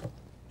 Whoops.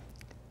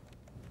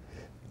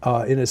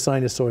 In a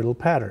sinusoidal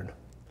pattern.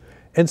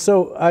 And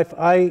so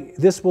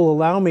this will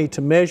allow me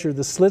to measure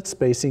the slit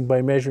spacing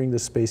by measuring the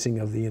spacing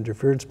of the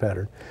interference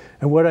pattern.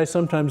 And what I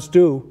sometimes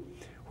do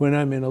when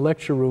I'm in a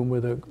lecture room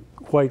with a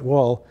white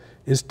wall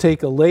is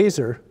take a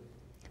laser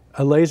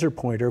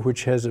pointer,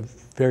 which has a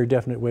very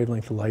definite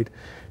wavelength of light,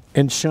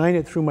 and shine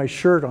it through my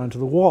shirt onto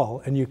the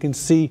wall. And you can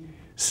see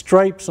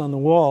stripes on the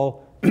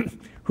wall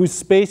whose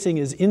spacing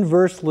is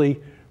inversely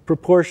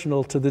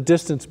proportional to the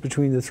distance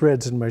between the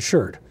threads in my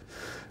shirt.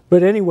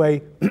 But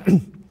anyway,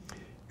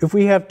 If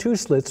we have 2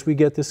 slits, we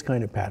get this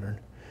kind of pattern.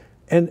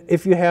 And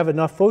if you have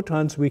enough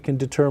photons, we can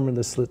determine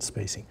the slit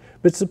spacing.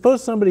 But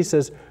suppose somebody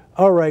says,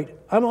 all right,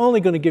 I'm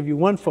only going to give you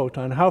 1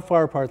 photon. How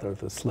far apart are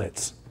the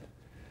slits?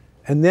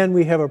 And then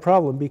we have a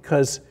problem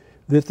because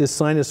with this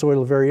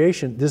sinusoidal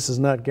variation, this is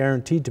not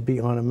guaranteed to be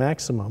on a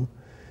maximum.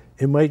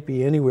 It might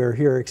be anywhere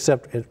here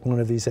except at one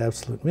of these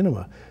absolute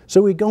minima.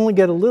 So we only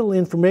get a little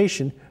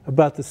information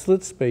about the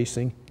slit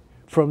spacing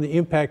from the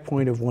impact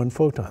point of 1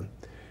 photon.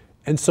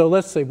 And so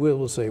let's say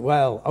we'll say,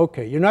 well,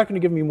 okay, you're not going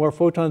to give me more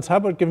photons. How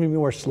about giving me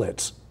more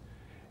slits?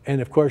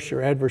 And of course,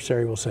 your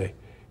adversary will say,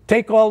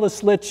 take all the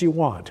slits you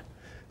want.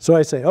 So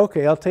I say,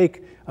 okay, I'll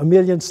take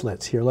 1,000,000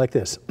 slits here like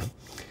this.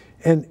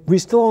 And we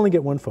still only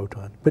get 1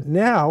 photon. But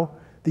now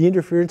the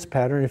interference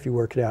pattern, if you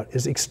work it out,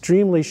 is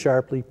extremely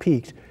sharply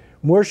peaked.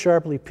 More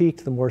sharply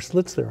peaked, the more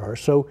slits there are.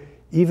 So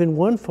even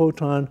 1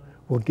 photon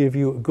will give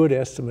you a good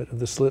estimate of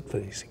the slit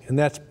spacing. And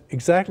that's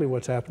exactly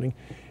what's happening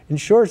in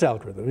Shor's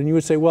algorithm. And you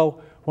would say,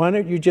 well, why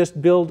don't you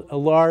just build a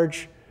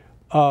large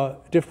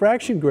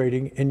diffraction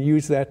grating and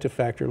use that to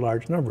factor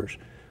large numbers?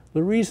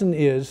 The reason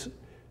is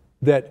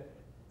that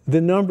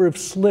the number of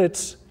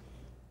slits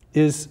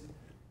is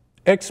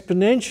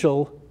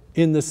exponential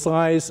in the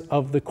size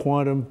of the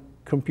quantum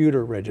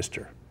computer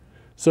register.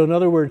 So in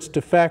other words,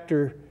 to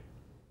factor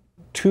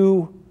a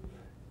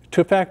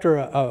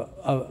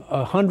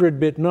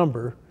 100-bit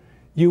number,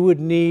 you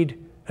would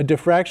need a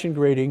diffraction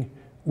grating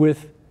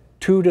with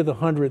 2 to the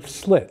 100th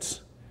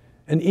slits.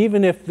 And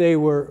even if they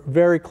were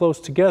very close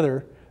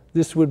together,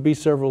 this would be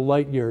several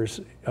light years,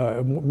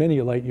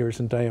 many light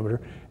years in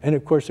diameter. And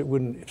of course, it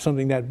wouldn't, if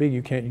something that big,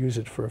 you can't use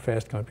it for a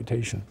fast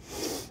computation,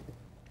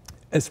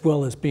 as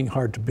well as being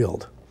hard to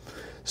build.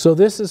 So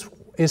this is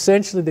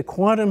essentially the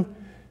quantum,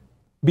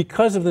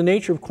 because of the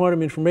nature of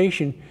quantum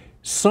information,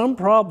 some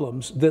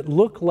problems that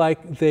look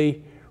like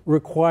they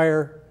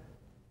require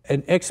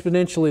an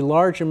exponentially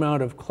large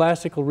amount of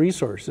classical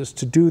resources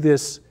to do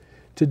this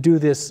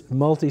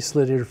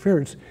multi-slit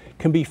interference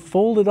can be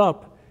folded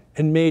up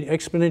and made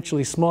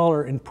exponentially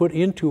smaller and put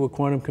into a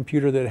quantum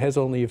computer that has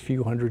only a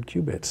few hundred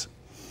qubits.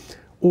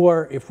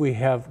 Or if we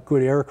have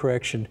good error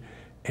correction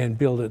and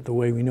build it the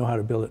way we know how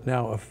to build it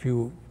now, a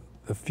few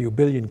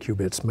billion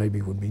qubits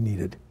maybe would be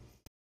needed.